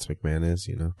person Vince McMahon is,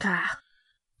 you know?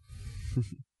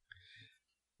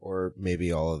 Or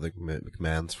maybe all of the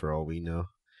McMahons, for all we know.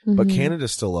 But Canada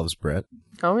still loves Brett.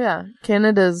 Oh, yeah.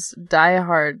 Canada's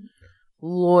diehard,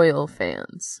 loyal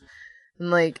fans. And,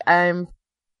 like, I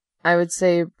would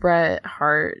say Bret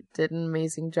Hart did an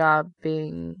amazing job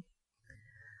being,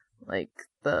 like,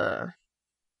 the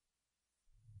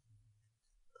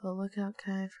lookout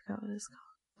guy. I forgot what it's called.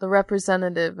 The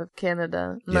representative of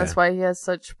Canada. And that's why he has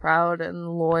such proud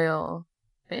and loyal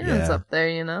fans up there,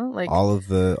 you know? Like, all of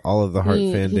the Hart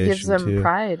Foundation, he gives them too.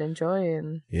 Pride and joy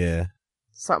and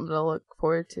something to look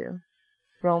forward to.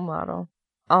 Role model.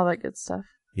 All that good stuff.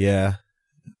 Yeah.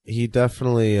 He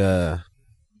definitely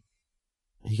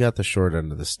he got the short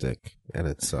end of the stick, and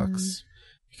it sucks.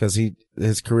 Because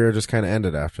his career just kind of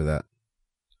ended after that.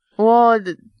 Well,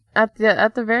 at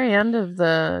the very end of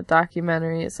the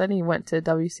documentary, it said he went to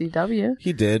WCW.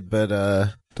 He did, but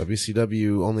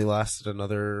WCW only lasted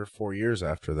another 4 years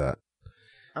after that.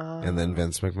 And then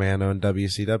Vince McMahon owned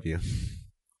WCW.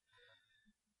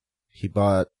 He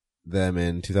bought them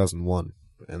in 2001,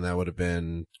 and that would have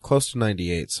been close to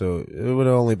 98, so it would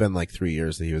have only been like 3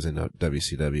 years that he was in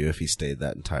WCW if he stayed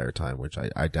that entire time, which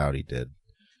I doubt he did.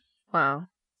 Wow.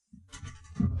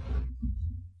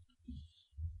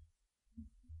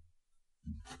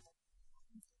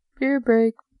 Beer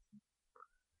break.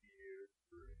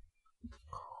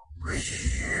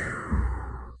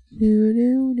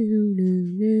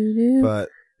 But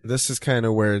This is kind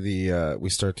of where the we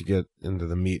start to get into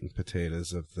the meat and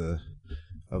potatoes of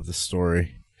the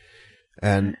story.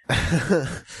 And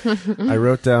I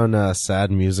wrote down a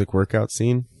sad music workout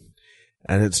scene.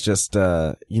 And it's just,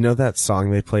 you know that song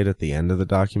they played at the end of the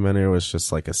documentary was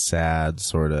just like a sad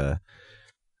sort of...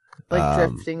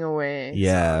 Like drifting away.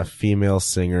 Yeah, female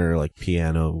singer, like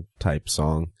piano type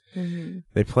song. Mm-hmm.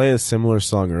 They play a similar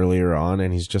song earlier on,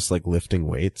 and he's just like lifting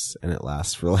weights, and it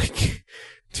lasts for like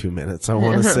 2 minutes, I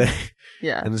want to say.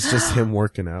 Yeah. And it's just him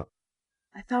working out.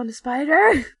 I found a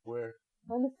spider! Where?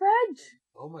 On the fridge!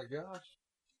 Oh my gosh.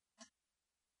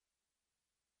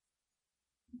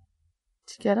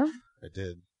 Did you get him? I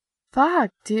did.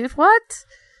 Fuck, dude, what?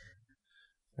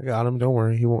 I got him, don't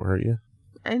worry, he won't hurt you.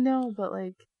 I know, but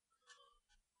like,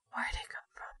 where'd he come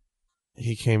from?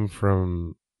 He came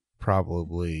from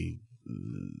probably...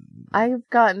 I've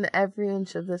gotten every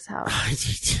inch of this house.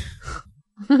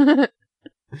 I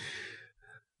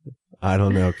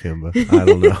don't know, Kimba. I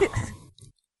don't know.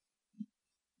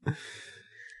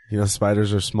 You know,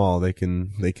 spiders are small. They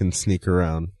can sneak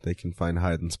around. They can find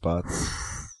hiding spots.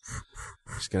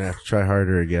 Just gonna have to try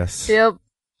harder, I guess. Yep.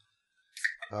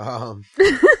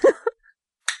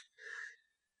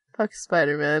 Fuck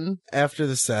Spider-Man. After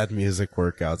the sad music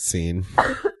workout scene,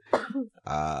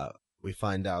 we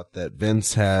find out that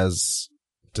Vince has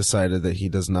decided that he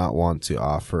does not want to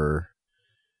offer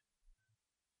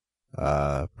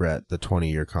Bret the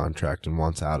 20-year contract and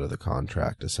wants out of the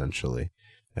contract, essentially,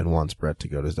 and wants Bret to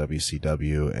go to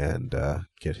WCW and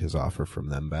get his offer from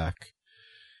them back.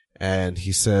 And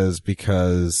he says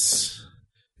because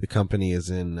the company is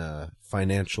in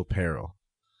financial peril,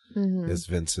 is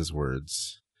Vince's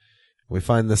words. We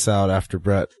find this out after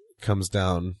Bret comes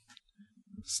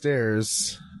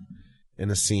downstairs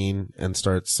in a scene and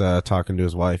starts talking to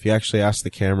his wife. He actually asked the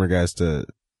camera guys to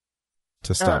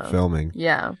stop filming.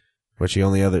 Yeah. Which the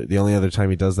only other time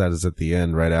he does that is at the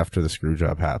end, right after the screw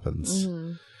job happens.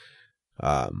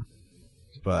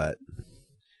 But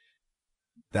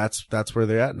that's where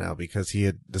they're at now, because he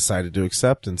had decided to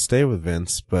accept and stay with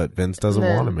Vince, but Vince doesn't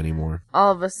want him anymore.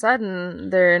 All of a sudden,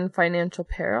 they're in financial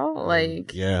peril.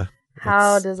 Like, yeah,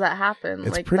 how does that happen?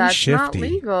 It's like, pretty that's shifty. not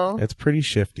legal. It's pretty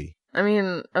shifty. I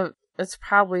mean, it's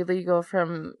probably legal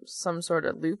from some sort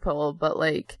of loophole, but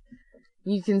like,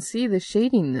 you can see the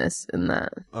shadiness in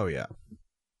that. Oh yeah.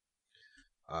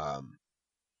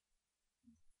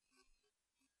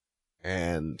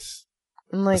 And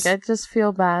like, I just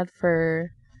feel bad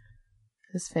for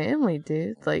his family,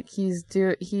 dude. Like, he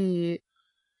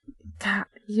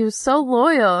was so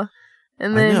loyal,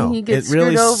 and then he gets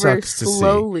really screwed over sucks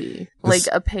slowly, like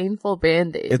a painful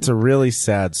Band-Aid. It's a really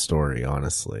sad story,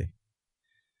 honestly.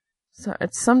 So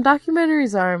some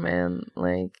documentaries are, man.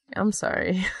 Like, I'm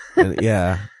sorry. And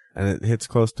it hits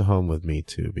close to home with me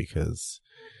too, because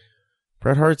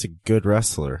Bret Hart's a good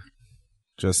wrestler.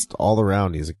 Just all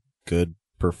around, he's a good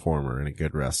performer and a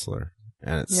good wrestler.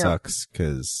 And it sucks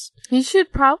because he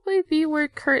should probably be where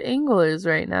Kurt Angle is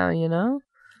right now, you know?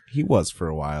 He was for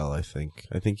a while, I think.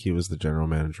 I think he was the general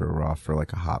manager of Raw for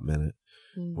like a hot minute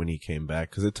when he came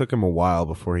back, because it took him a while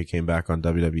before he came back on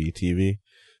WWE TV.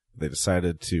 They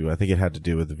decided to, I think it had to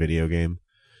do with the video game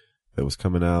that was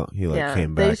coming out. He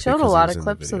came back. They showed a lot of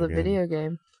clips of the video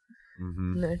game.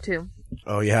 No, too.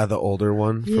 Oh yeah, the older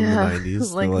one from the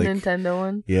 90s. like Nintendo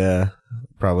one. Yeah,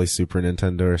 probably Super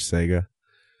Nintendo or Sega.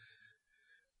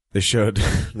 They showed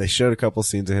a couple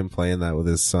scenes of him playing that with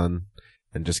his son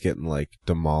and just getting like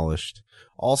demolished.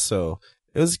 Also,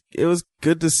 it was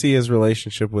good to see his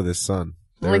relationship with his son.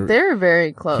 They were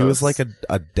very close. He was like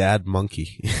a dad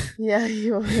monkey. Yeah,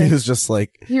 he was. He was just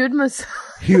like he would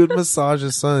massage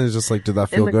his son. He's just like, did that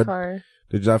feel good? Car.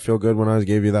 Did that feel good when I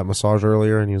gave you that massage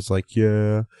earlier? And he was like,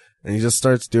 yeah. And he just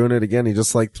starts doing it again. He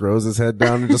just like throws his head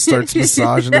down and just starts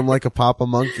massaging him like a papa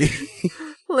monkey.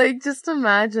 Like, just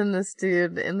imagine this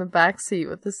dude in the backseat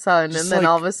with his son, just and then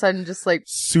all of a sudden just like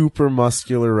super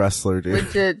muscular wrestler, dude.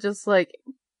 Legit, just like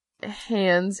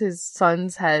hands his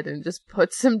son's head and just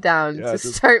puts him down to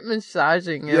start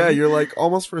massaging him. Yeah, you're like,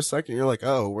 almost for a second, you're like,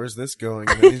 oh, where's this going?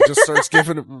 And then he just starts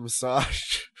giving him a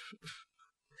massage.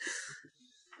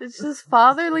 It's just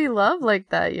fatherly love like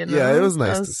that, you know? Yeah, it was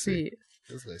nice to see.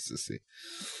 It was nice to see.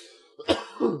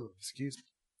 Excuse me.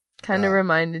 Kind of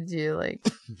reminded you, like,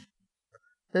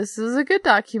 this is a good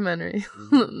documentary.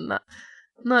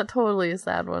 Not totally a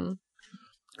sad one.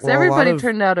 Because everybody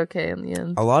turned out okay in the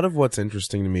end. A lot of what's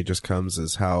interesting to me just comes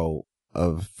as from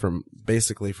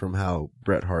how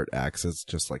Bret Hart acts as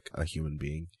just like a human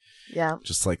being. Yeah.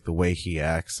 Just like the way he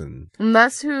acts. And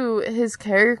that's who his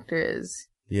character is.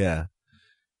 Yeah.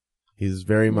 He's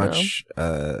very much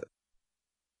the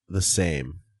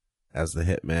same as the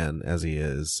hitman as he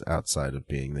is outside of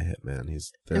being the hitman.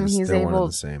 They're one and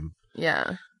the same.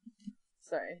 Yeah.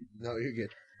 Sorry. No, you're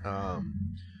good.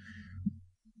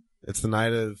 It's the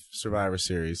night of Survivor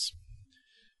Series,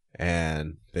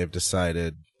 and they've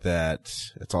decided that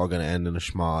it's all going to end in a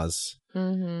schmoz.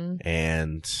 Mm-hmm.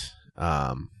 And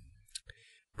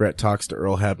Brett talks to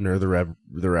Earl Hebner,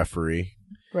 the referee.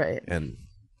 Right. And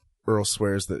Earl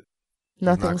swears that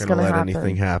nothing's he's not going to let happen.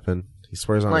 anything happen. He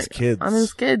swears on his kids. On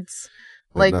his kids.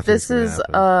 Like, this is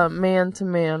a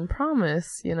man-to-man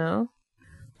promise, you know?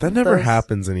 That never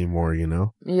happens anymore, you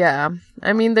know? Yeah.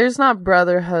 I mean, there's not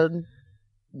brotherhood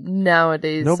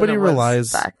nowadays. Nobody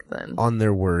relies back then. on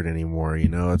their word anymore, you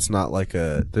know? It's not like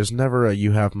there's never a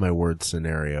you have my word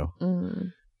scenario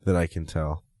that I can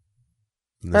tell.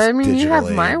 I mean, you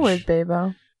have my word,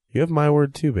 Babo. You have my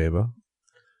word too, Babo.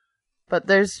 But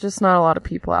there's just not a lot of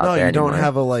people out there. No, you don't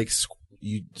anymore. have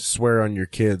you swear on your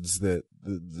kids that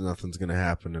nothing's going to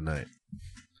happen tonight.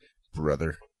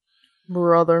 Brother.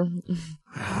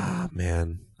 Ah,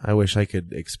 man. I wish I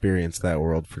could experience that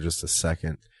world for just a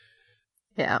second.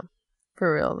 Yeah.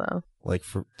 For real, though. Like,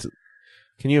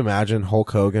 can you imagine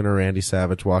Hulk Hogan or Randy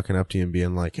Savage walking up to you and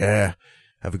being like, yeah,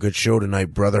 have a good show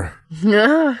tonight, brother.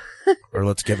 Yeah. Or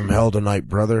let's give him hell tonight,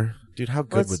 brother. Dude, how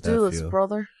good would that feel? Let's do this,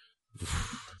 brother.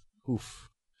 Oof.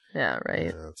 Yeah,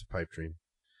 right. Yeah, it's a pipe dream.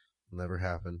 It'll never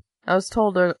happen. I was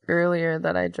told earlier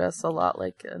that I dress a lot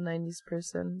like a 90s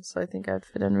person, so I think I'd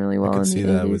fit in really well I can in see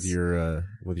the that 80s.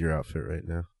 with your outfit right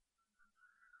now.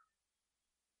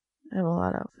 I have a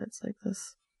lot of outfits like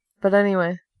this. But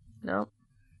anyway, no.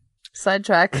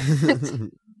 Sidetrack.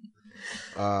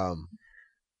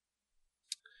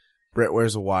 Brett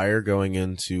wears a wire going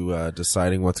into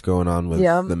deciding what's going on with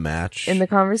the match. In the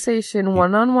conversation,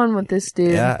 one-on-one with this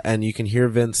dude. Yeah, and you can hear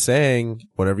Vince saying,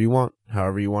 whatever you want,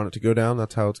 however you want it to go down,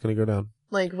 that's how it's going to go down.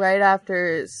 Like, right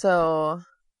after, so,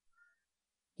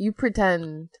 you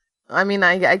pretend, I mean,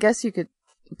 I guess you could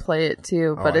play it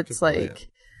too, but it's like,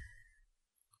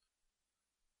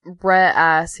 Brett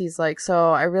asks, he's like,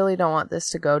 so I really don't want this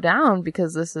to go down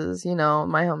because this is, you know,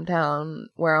 my hometown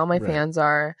where all my fans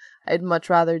are. I'd much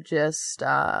rather just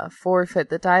forfeit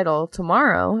the title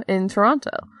tomorrow in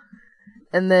Toronto.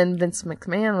 And then Vince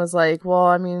McMahon was like, well,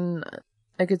 I mean,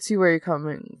 I could see where you're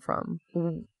coming from.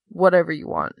 Whatever you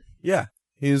want. Yeah.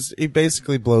 He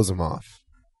basically blows him off,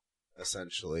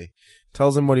 essentially.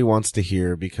 Tells him what he wants to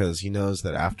hear because he knows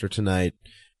that after tonight,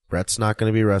 Brett's not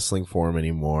going to be wrestling for him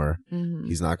anymore. Mm-hmm.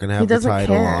 He's not going to have the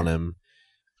title on him.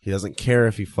 He doesn't care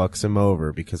if he fucks him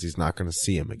over because he's not going to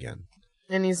see him again.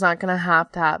 And he's not going to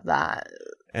have that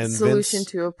solution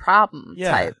to a problem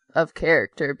type of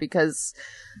character because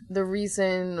the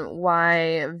reason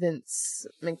why Vince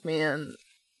McMahon,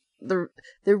 the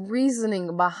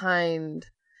reasoning behind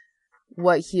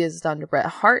what he has done to Bret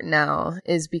Hart now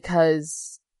is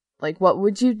because, like, what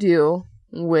would you do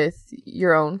with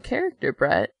your own character,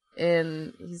 Bret?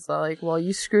 And he's like, well,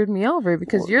 you screwed me over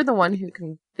because you're the one who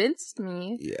convinced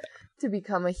me to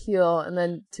become a heel and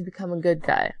then to become a good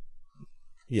guy.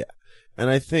 Yeah. And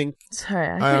I think... Sorry,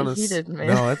 I get heated, man.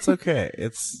 No, it's okay.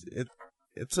 It's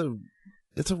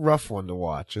a rough one to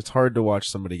watch. It's hard to watch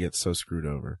somebody get so screwed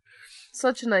over.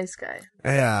 Such a nice guy.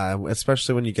 Yeah,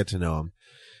 especially when you get to know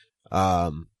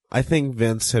him. I think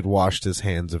Vince had washed his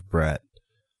hands of Bret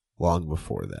long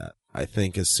before that. I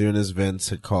think as soon as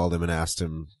Vince had called him and asked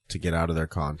him to get out of their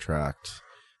contract,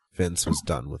 Vince was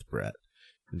done with Bret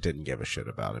and didn't give a shit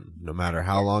about him. No matter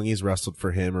how long he's wrestled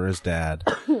for him or his dad,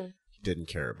 he didn't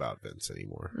care about Vince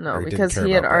anymore. No, because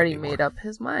he had already made up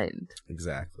his mind.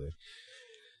 Exactly.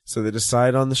 So they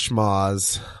decide on the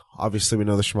schmoz. Obviously, we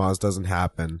know the schmoz doesn't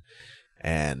happen.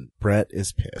 And Bret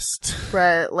is pissed.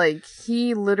 Bret, like,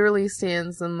 he literally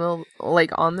stands in the,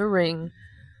 like, on the ring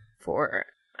for,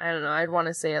 I don't know, I'd want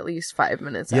to say at least 5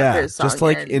 minutes after his song just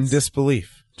like ends. in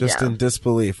disbelief. In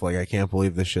disbelief. Like, I can't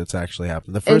believe this shit's actually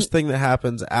happened. The first thing that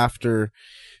happens after,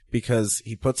 because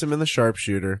he puts him in the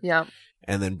sharpshooter. Yeah.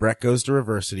 And then Bret goes to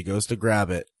reverse it. He goes to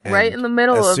grab it. And right in the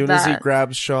middle of that. As soon as he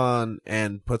grabs Shawn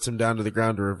and puts him down to the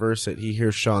ground to reverse it, he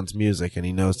hears Shawn's music and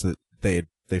he knows that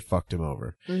they fucked him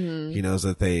over. Mm-hmm. He knows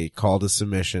that they called a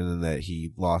submission and that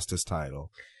he lost his title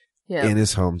in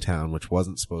his hometown, which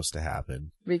wasn't supposed to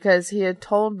happen. Because he had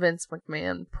told Vince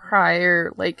McMahon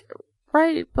prior, like,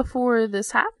 right before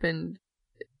this happened,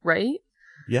 right?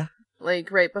 Yeah.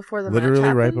 Like, right before the match happened.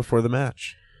 Literally right before the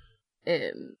match.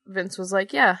 And Vince was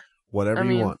like, yeah. Whatever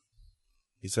you want.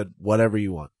 He said, whatever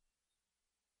you want.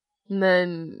 And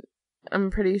then I'm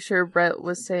pretty sure Bret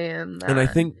was saying that. And I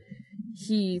think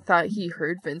he thought he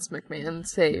heard Vince McMahon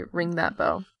say, ring that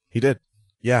bell. He did.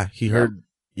 Yeah, he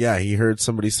heard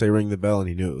somebody say ring the bell and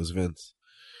he knew it was Vince.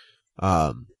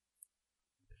 I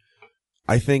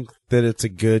think that it's a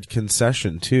good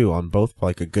concession too on both,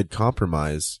 like a good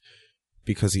compromise,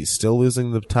 because he's still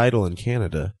losing the title in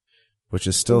Canada, which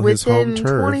is still his home turf.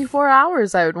 Within 24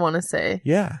 hours, I would want to say.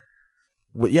 Yeah.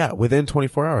 Within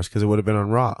 24 hours, because it would have been on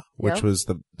Raw, which was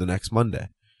the next Monday,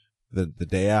 the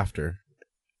day after.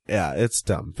 Yeah, it's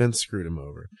dumb. Vince screwed him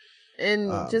over.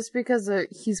 And just because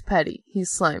he's petty,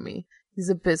 he's slimy, he's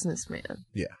a businessman.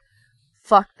 Yeah.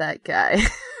 Fuck that guy.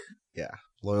 Yeah.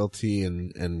 Loyalty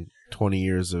and 20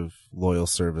 years of loyal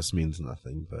service means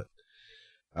nothing, but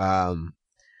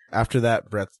after that,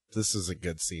 this is a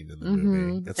good scene in the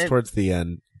movie. It's towards the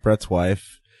end. Bret's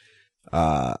wife,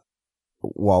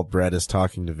 while Bret is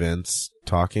talking to Vince,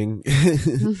 to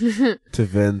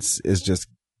Vince, is just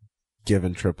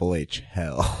giving Triple H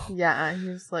hell. Yeah,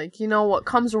 he's like, what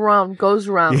comes around goes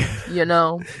around,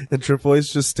 And Triple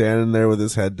H just standing there with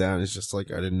his head down. He's just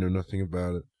like, I didn't know nothing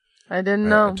about it. I didn't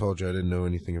know. I told you I didn't know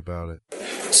anything about it.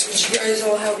 So you guys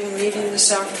all have a meeting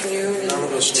this afternoon and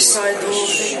decide the whole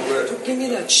thing? Don't give me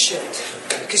that shit.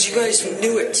 Because you guys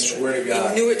knew it. Swear to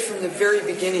God. You knew it from the very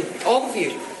beginning. All of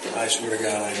you. I swear to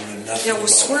God, I knew nothing. Yeah, well,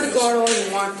 swear to God all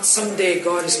you want. Someday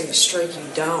God is going to strike you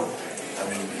down. I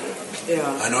mean, yeah.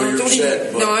 I know you're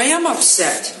upset. No, I am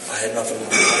upset. I had nothing to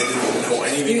do. I didn't know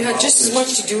anything. You had just as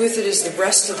much to do with it as the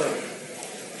rest of them.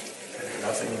 I knew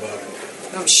nothing about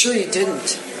it. I'm sure you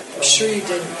didn't. I'm sure you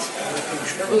didn't.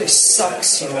 That really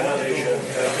sucks,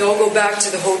 They all go back to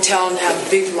the hotel and have a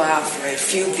big laugh, right? A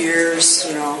few beers,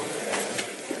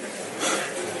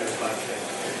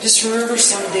 Just remember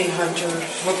someday, Hunter,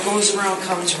 what goes around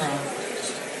comes around. I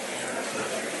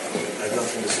have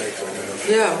nothing to say for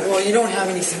you. Yeah, well, you don't have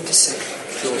anything to say.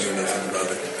 Phil knew nothing about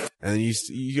it. And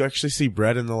you actually see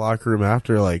Bret in the locker room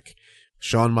after, like,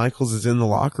 Shawn Michaels is in the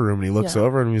locker room and he looks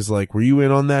over and he's like, were you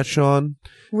in on that, Shawn?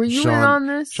 Were you in on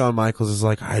this? Shawn Michaels is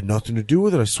like, I had nothing to do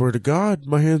with it. I swear to God,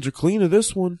 my hands are clean of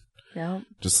this one. Yeah.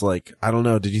 Just like, I don't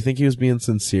know. Did you think he was being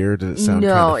sincere? Or did it sound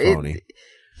kind of phony?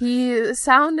 He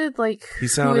sounded like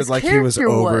he was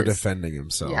over defending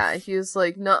himself. Yeah, he was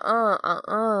like,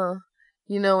 nuh-uh,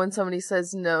 when somebody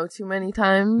says no too many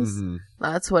times,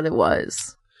 that's what it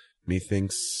was.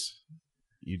 Methinks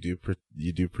you do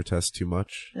protest too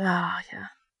much. Ah, yeah.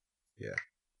 Yeah.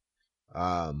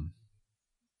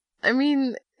 I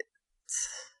mean,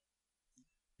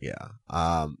 yeah.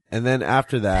 And then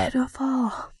after that,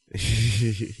 pitiful.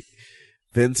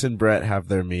 Vince and Bret have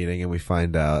their meeting, and we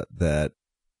find out that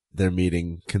their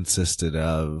meeting consisted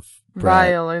of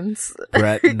violence.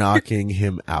 Bret knocking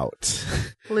him out.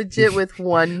 Legit with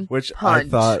one which punch. I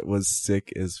thought was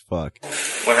sick as fuck.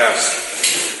 What happened?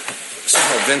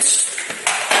 Somehow Vince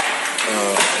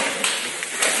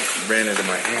ran into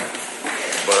my hand,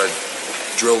 but I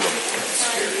drilled him.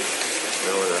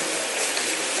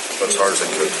 But as hard as I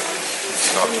could,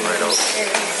 just knocked him right out.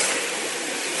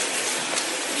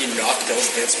 You knocked out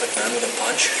Vince McMahon with a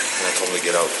punch? And I told him to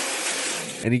get out.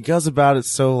 And he goes about it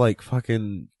so, like,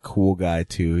 fucking cool guy,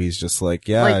 too. He's just like,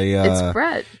 it's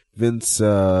Bret. Vince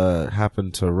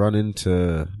happened to run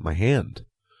into my hand.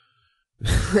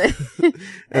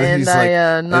 and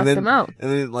I knocked him out.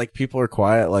 And then, like, people are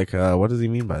quiet, like, what does he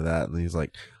mean by that? And he's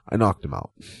like, I knocked him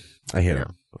out. I hit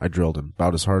him. I drilled him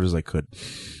about as hard as I could.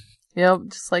 Yep,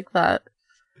 just like that.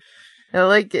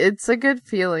 Like, it's a good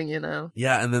feeling,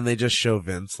 Yeah, and then they just show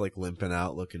Vince, like, limping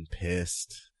out, looking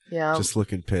pissed. Yeah. Just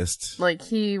looking pissed. Like,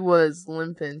 he was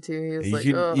limping, too. He was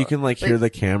you can hear the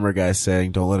camera guy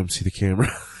saying, don't let him see the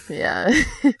camera. Yeah.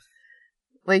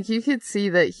 Like, you could see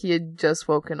that he had just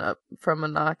woken up from a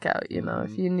knockout,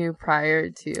 if you knew prior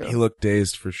to. He looked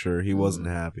dazed for sure. He wasn't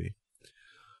happy.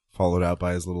 Followed out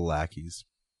by his little lackeys.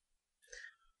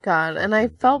 God, and I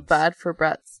felt bad for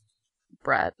Bret's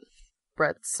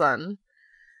son.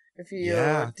 If you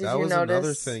that did you was notice?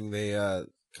 Another thing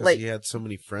because he had so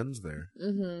many friends there.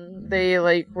 Mm-hmm.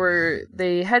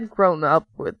 They had grown up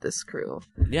with this crew.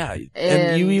 Yeah,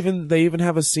 and they even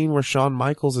have a scene where Shawn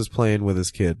Michaels is playing with his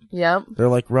kid. Yep, they're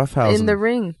like roughhousing in the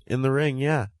ring. In the ring,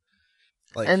 yeah.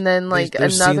 Like, and then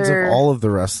there's scenes of all of the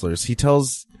wrestlers. He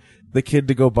tells the kid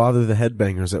to go bother the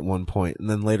headbangers at one point, and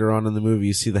then later on in the movie,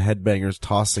 you see the headbangers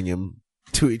tossing him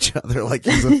to each other like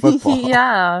he's a football.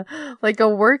 Yeah, like a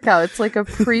workout. It's like a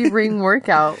pre-ring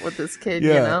workout with this kid,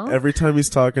 every time he's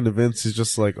talking to Vince, he's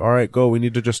just like, all right, go, we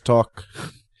need to just talk.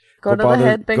 Go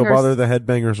bother the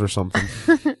headbangers or something.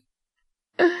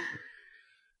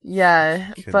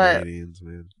 Yeah, Canadians,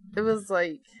 man. It was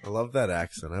like... I love that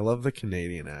accent. I love the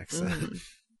Canadian accent.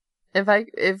 Mm-hmm.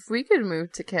 If we could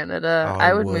move to Canada,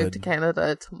 I would move to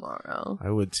Canada tomorrow. I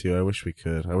would too. I wish we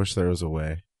could. I wish there was a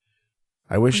way.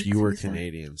 I wish you were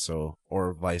Canadian,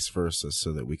 or vice versa,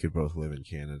 so that we could both live in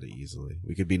Canada easily.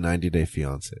 We could be 90-day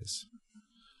fiancés.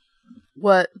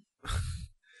 What?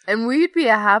 And we'd be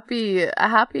a happy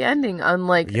ending,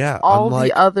 unlike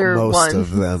the other most ones.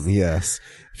 of them, yes.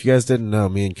 If you guys didn't know,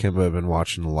 me and Kimba have been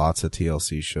watching lots of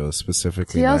TLC shows,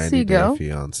 specifically TLC 90 Go? Day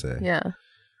Fiancé. Yeah.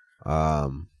 A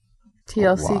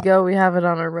TLC lot. Go, we have it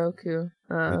on our Roku.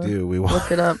 We do. We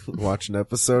look it up. watch an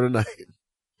episode a night.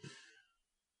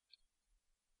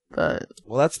 But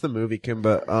well, that's the movie,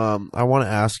 Kimba. I want to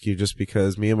ask you, just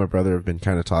because me and my brother have been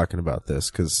kind of talking about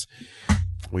this, because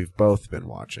we've both been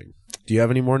watching. Do you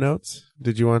have any more notes?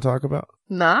 Did you want to talk about?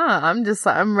 Nah,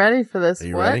 I'm ready for this. Are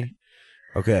you what? ready?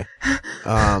 Okay.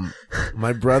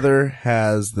 My brother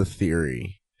has the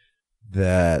theory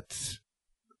that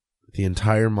the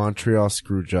entire Montreal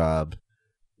Screwjob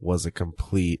was a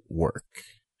complete work.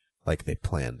 Like they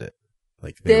planned it.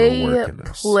 Like they were working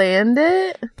this. Planned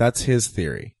it? That's his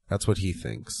theory. That's what he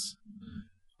thinks.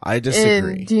 I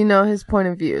disagree. And do you know his point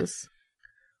of views?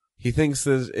 He thinks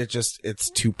that it's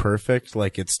too perfect.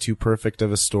 Like it's too perfect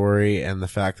of a story, and the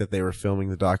fact that they were filming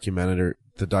the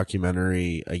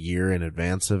documentary a year in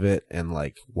advance of it, and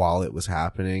like while it was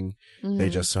happening, they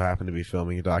just so happened to be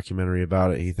filming a documentary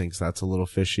about it. He thinks that's a little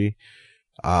fishy.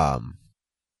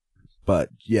 But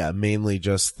yeah, mainly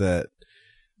just that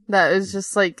was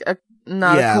just like a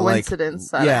coincidence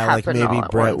that it happened like maybe all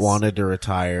at Brett once. wanted to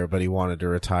retire, but he wanted to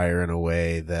retire in a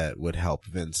way that would help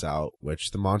Vince out, which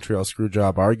the Montreal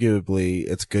Screwjob, arguably,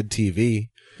 it's good TV.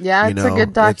 Yeah, it's a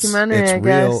good documentary, it's I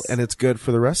real, guess. and it's good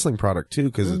for the wrestling product too,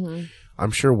 because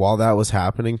I'm sure while that was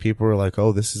happening, people were like,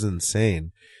 oh, this is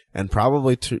insane. And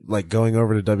probably like going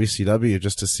over to WCW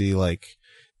just to see like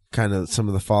kind of some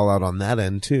of the fallout on that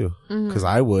end too. Because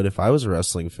I would, if I was a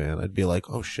wrestling fan, I'd be like,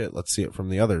 oh shit, let's see it from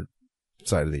the other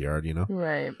side of the yard, you know?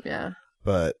 Right, yeah.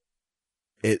 But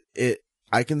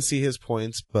I can see his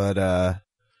points, but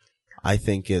I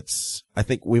think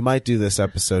we might do this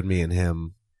episode, me and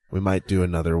him. We might do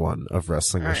another one of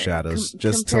Wrestling with Shadows,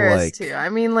 just to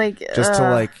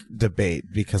debate,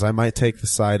 because I might take the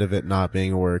side of it not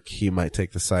being a work, he might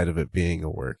take the side of it being a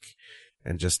work,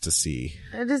 and just to see.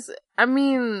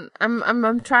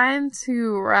 I'm trying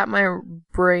to wrap my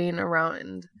brain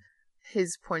around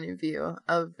his point of view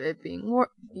of it being more,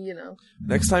 you know.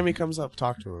 Next time he comes up,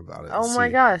 talk to him about it. Oh my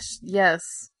gosh,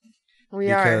 yes.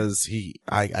 Because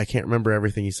I can't remember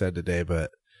everything he said today,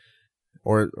 but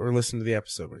or listen to the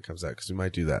episode when it comes out, because we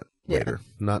might do that later.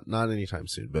 Not anytime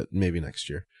soon, but maybe next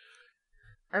year.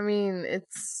 I mean,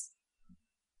 it's,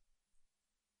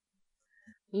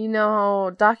 you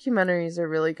know, documentaries are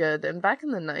really good, and back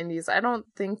in the 90s, I don't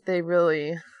think they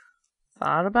really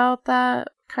thought about that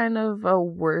kind of a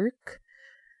work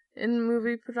in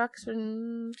movie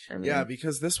production. Yeah,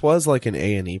 because this was like an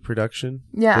A&E production.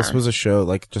 Yeah. This was a show,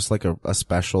 like just like a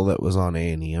special that was on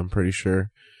A&E, I'm pretty sure.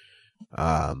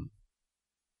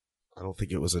 I don't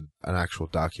think it was an actual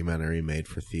documentary made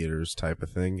for theaters type of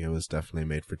thing. It was definitely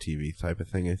made for TV type of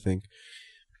thing, I think.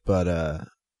 But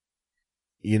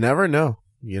you never know.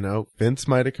 You know, Vince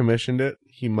might have commissioned it.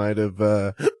 He might have,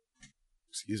 been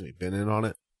in on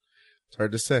it. It's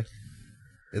hard to say.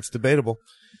 It's debatable.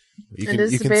 You can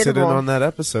sit in on that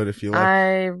episode if you like.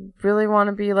 I really want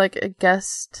to be like a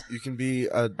guest. You can be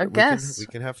a guest. We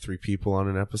can have 3 people on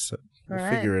an episode. We'll All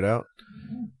right. figure it out.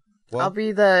 Well, I'll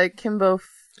be the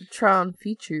Kimbo-tron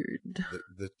featured.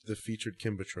 The featured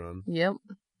Kimbatron. Yep.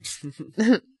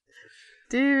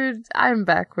 Dude, I'm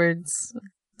backwards.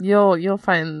 You'll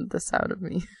find this out of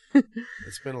me.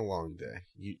 It's been a long day.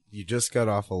 You just got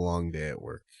off a long day at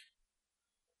work.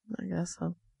 I guess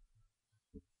so.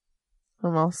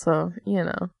 I'm also, you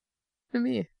know,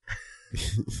 me.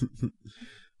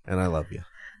 And I love you.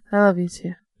 I love you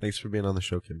too. Thanks for being on the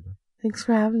show, Kimber. Thanks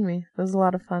for having me. It was a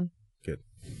lot of fun. Good.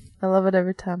 I love it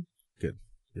every time. Good.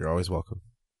 You're always welcome.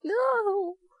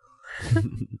 No.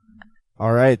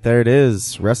 All right, there it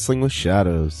is. Wrestling with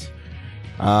Shadows.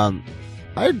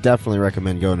 I definitely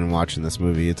recommend going and watching this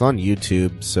movie. It's on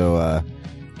YouTube, so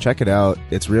check it out.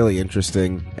 It's really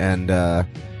interesting, and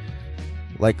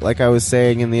like I was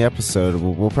saying in the episode,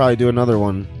 we'll probably do another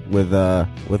one with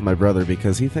my brother,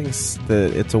 because he thinks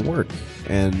that it's a work,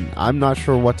 and I'm not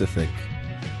sure what to think.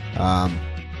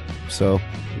 So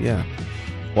yeah,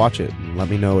 watch it and let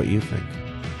me know what you think.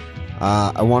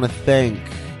 I want to thank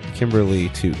Kimberly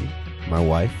Tootin, my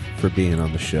wife, for being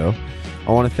on the show.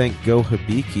 I want to thank Go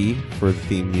Hibiki for the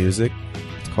theme music.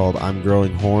 It's called I'm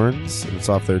Growing Horns, and it's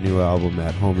off their new album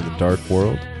At Home in the Dark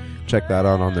World. Check that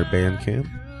out on their Bandcamp.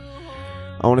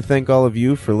 I want to thank all of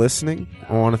you for listening.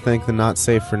 I want to thank the Not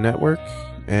Safe for Network,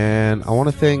 And I want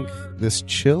to thank this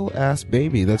chill-ass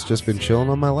baby that's just been chilling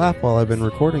on my lap while I've been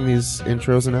recording these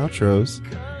intros and outros.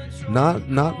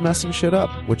 Not messing shit up,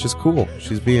 which is cool.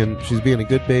 She's being a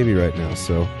good baby right now,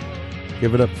 so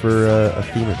give it up for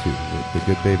Athena too, the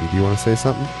good baby. Do you want to say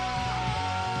something?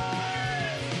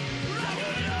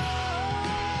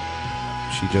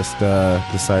 She just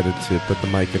decided to put the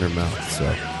mic in her mouth. So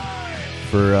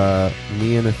for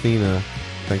me and Athena,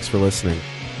 thanks for listening.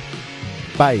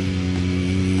 Bye.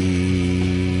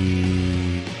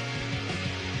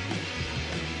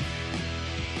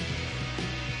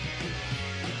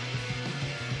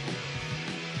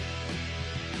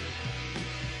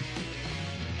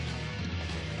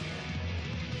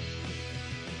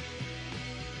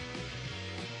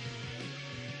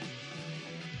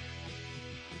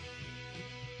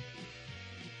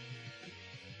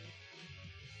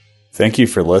 Thank you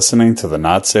for listening to the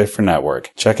Not Safer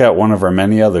Network. Check out one of our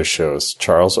many other shows,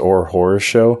 Charles Orr Horror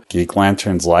Show, Geek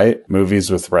Lanterns Light, Movies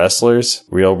with Wrestlers,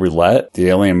 Real Roulette, The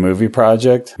Alien Movie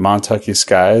Project, Montucky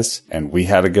Skies, and We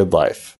Had a Good Life.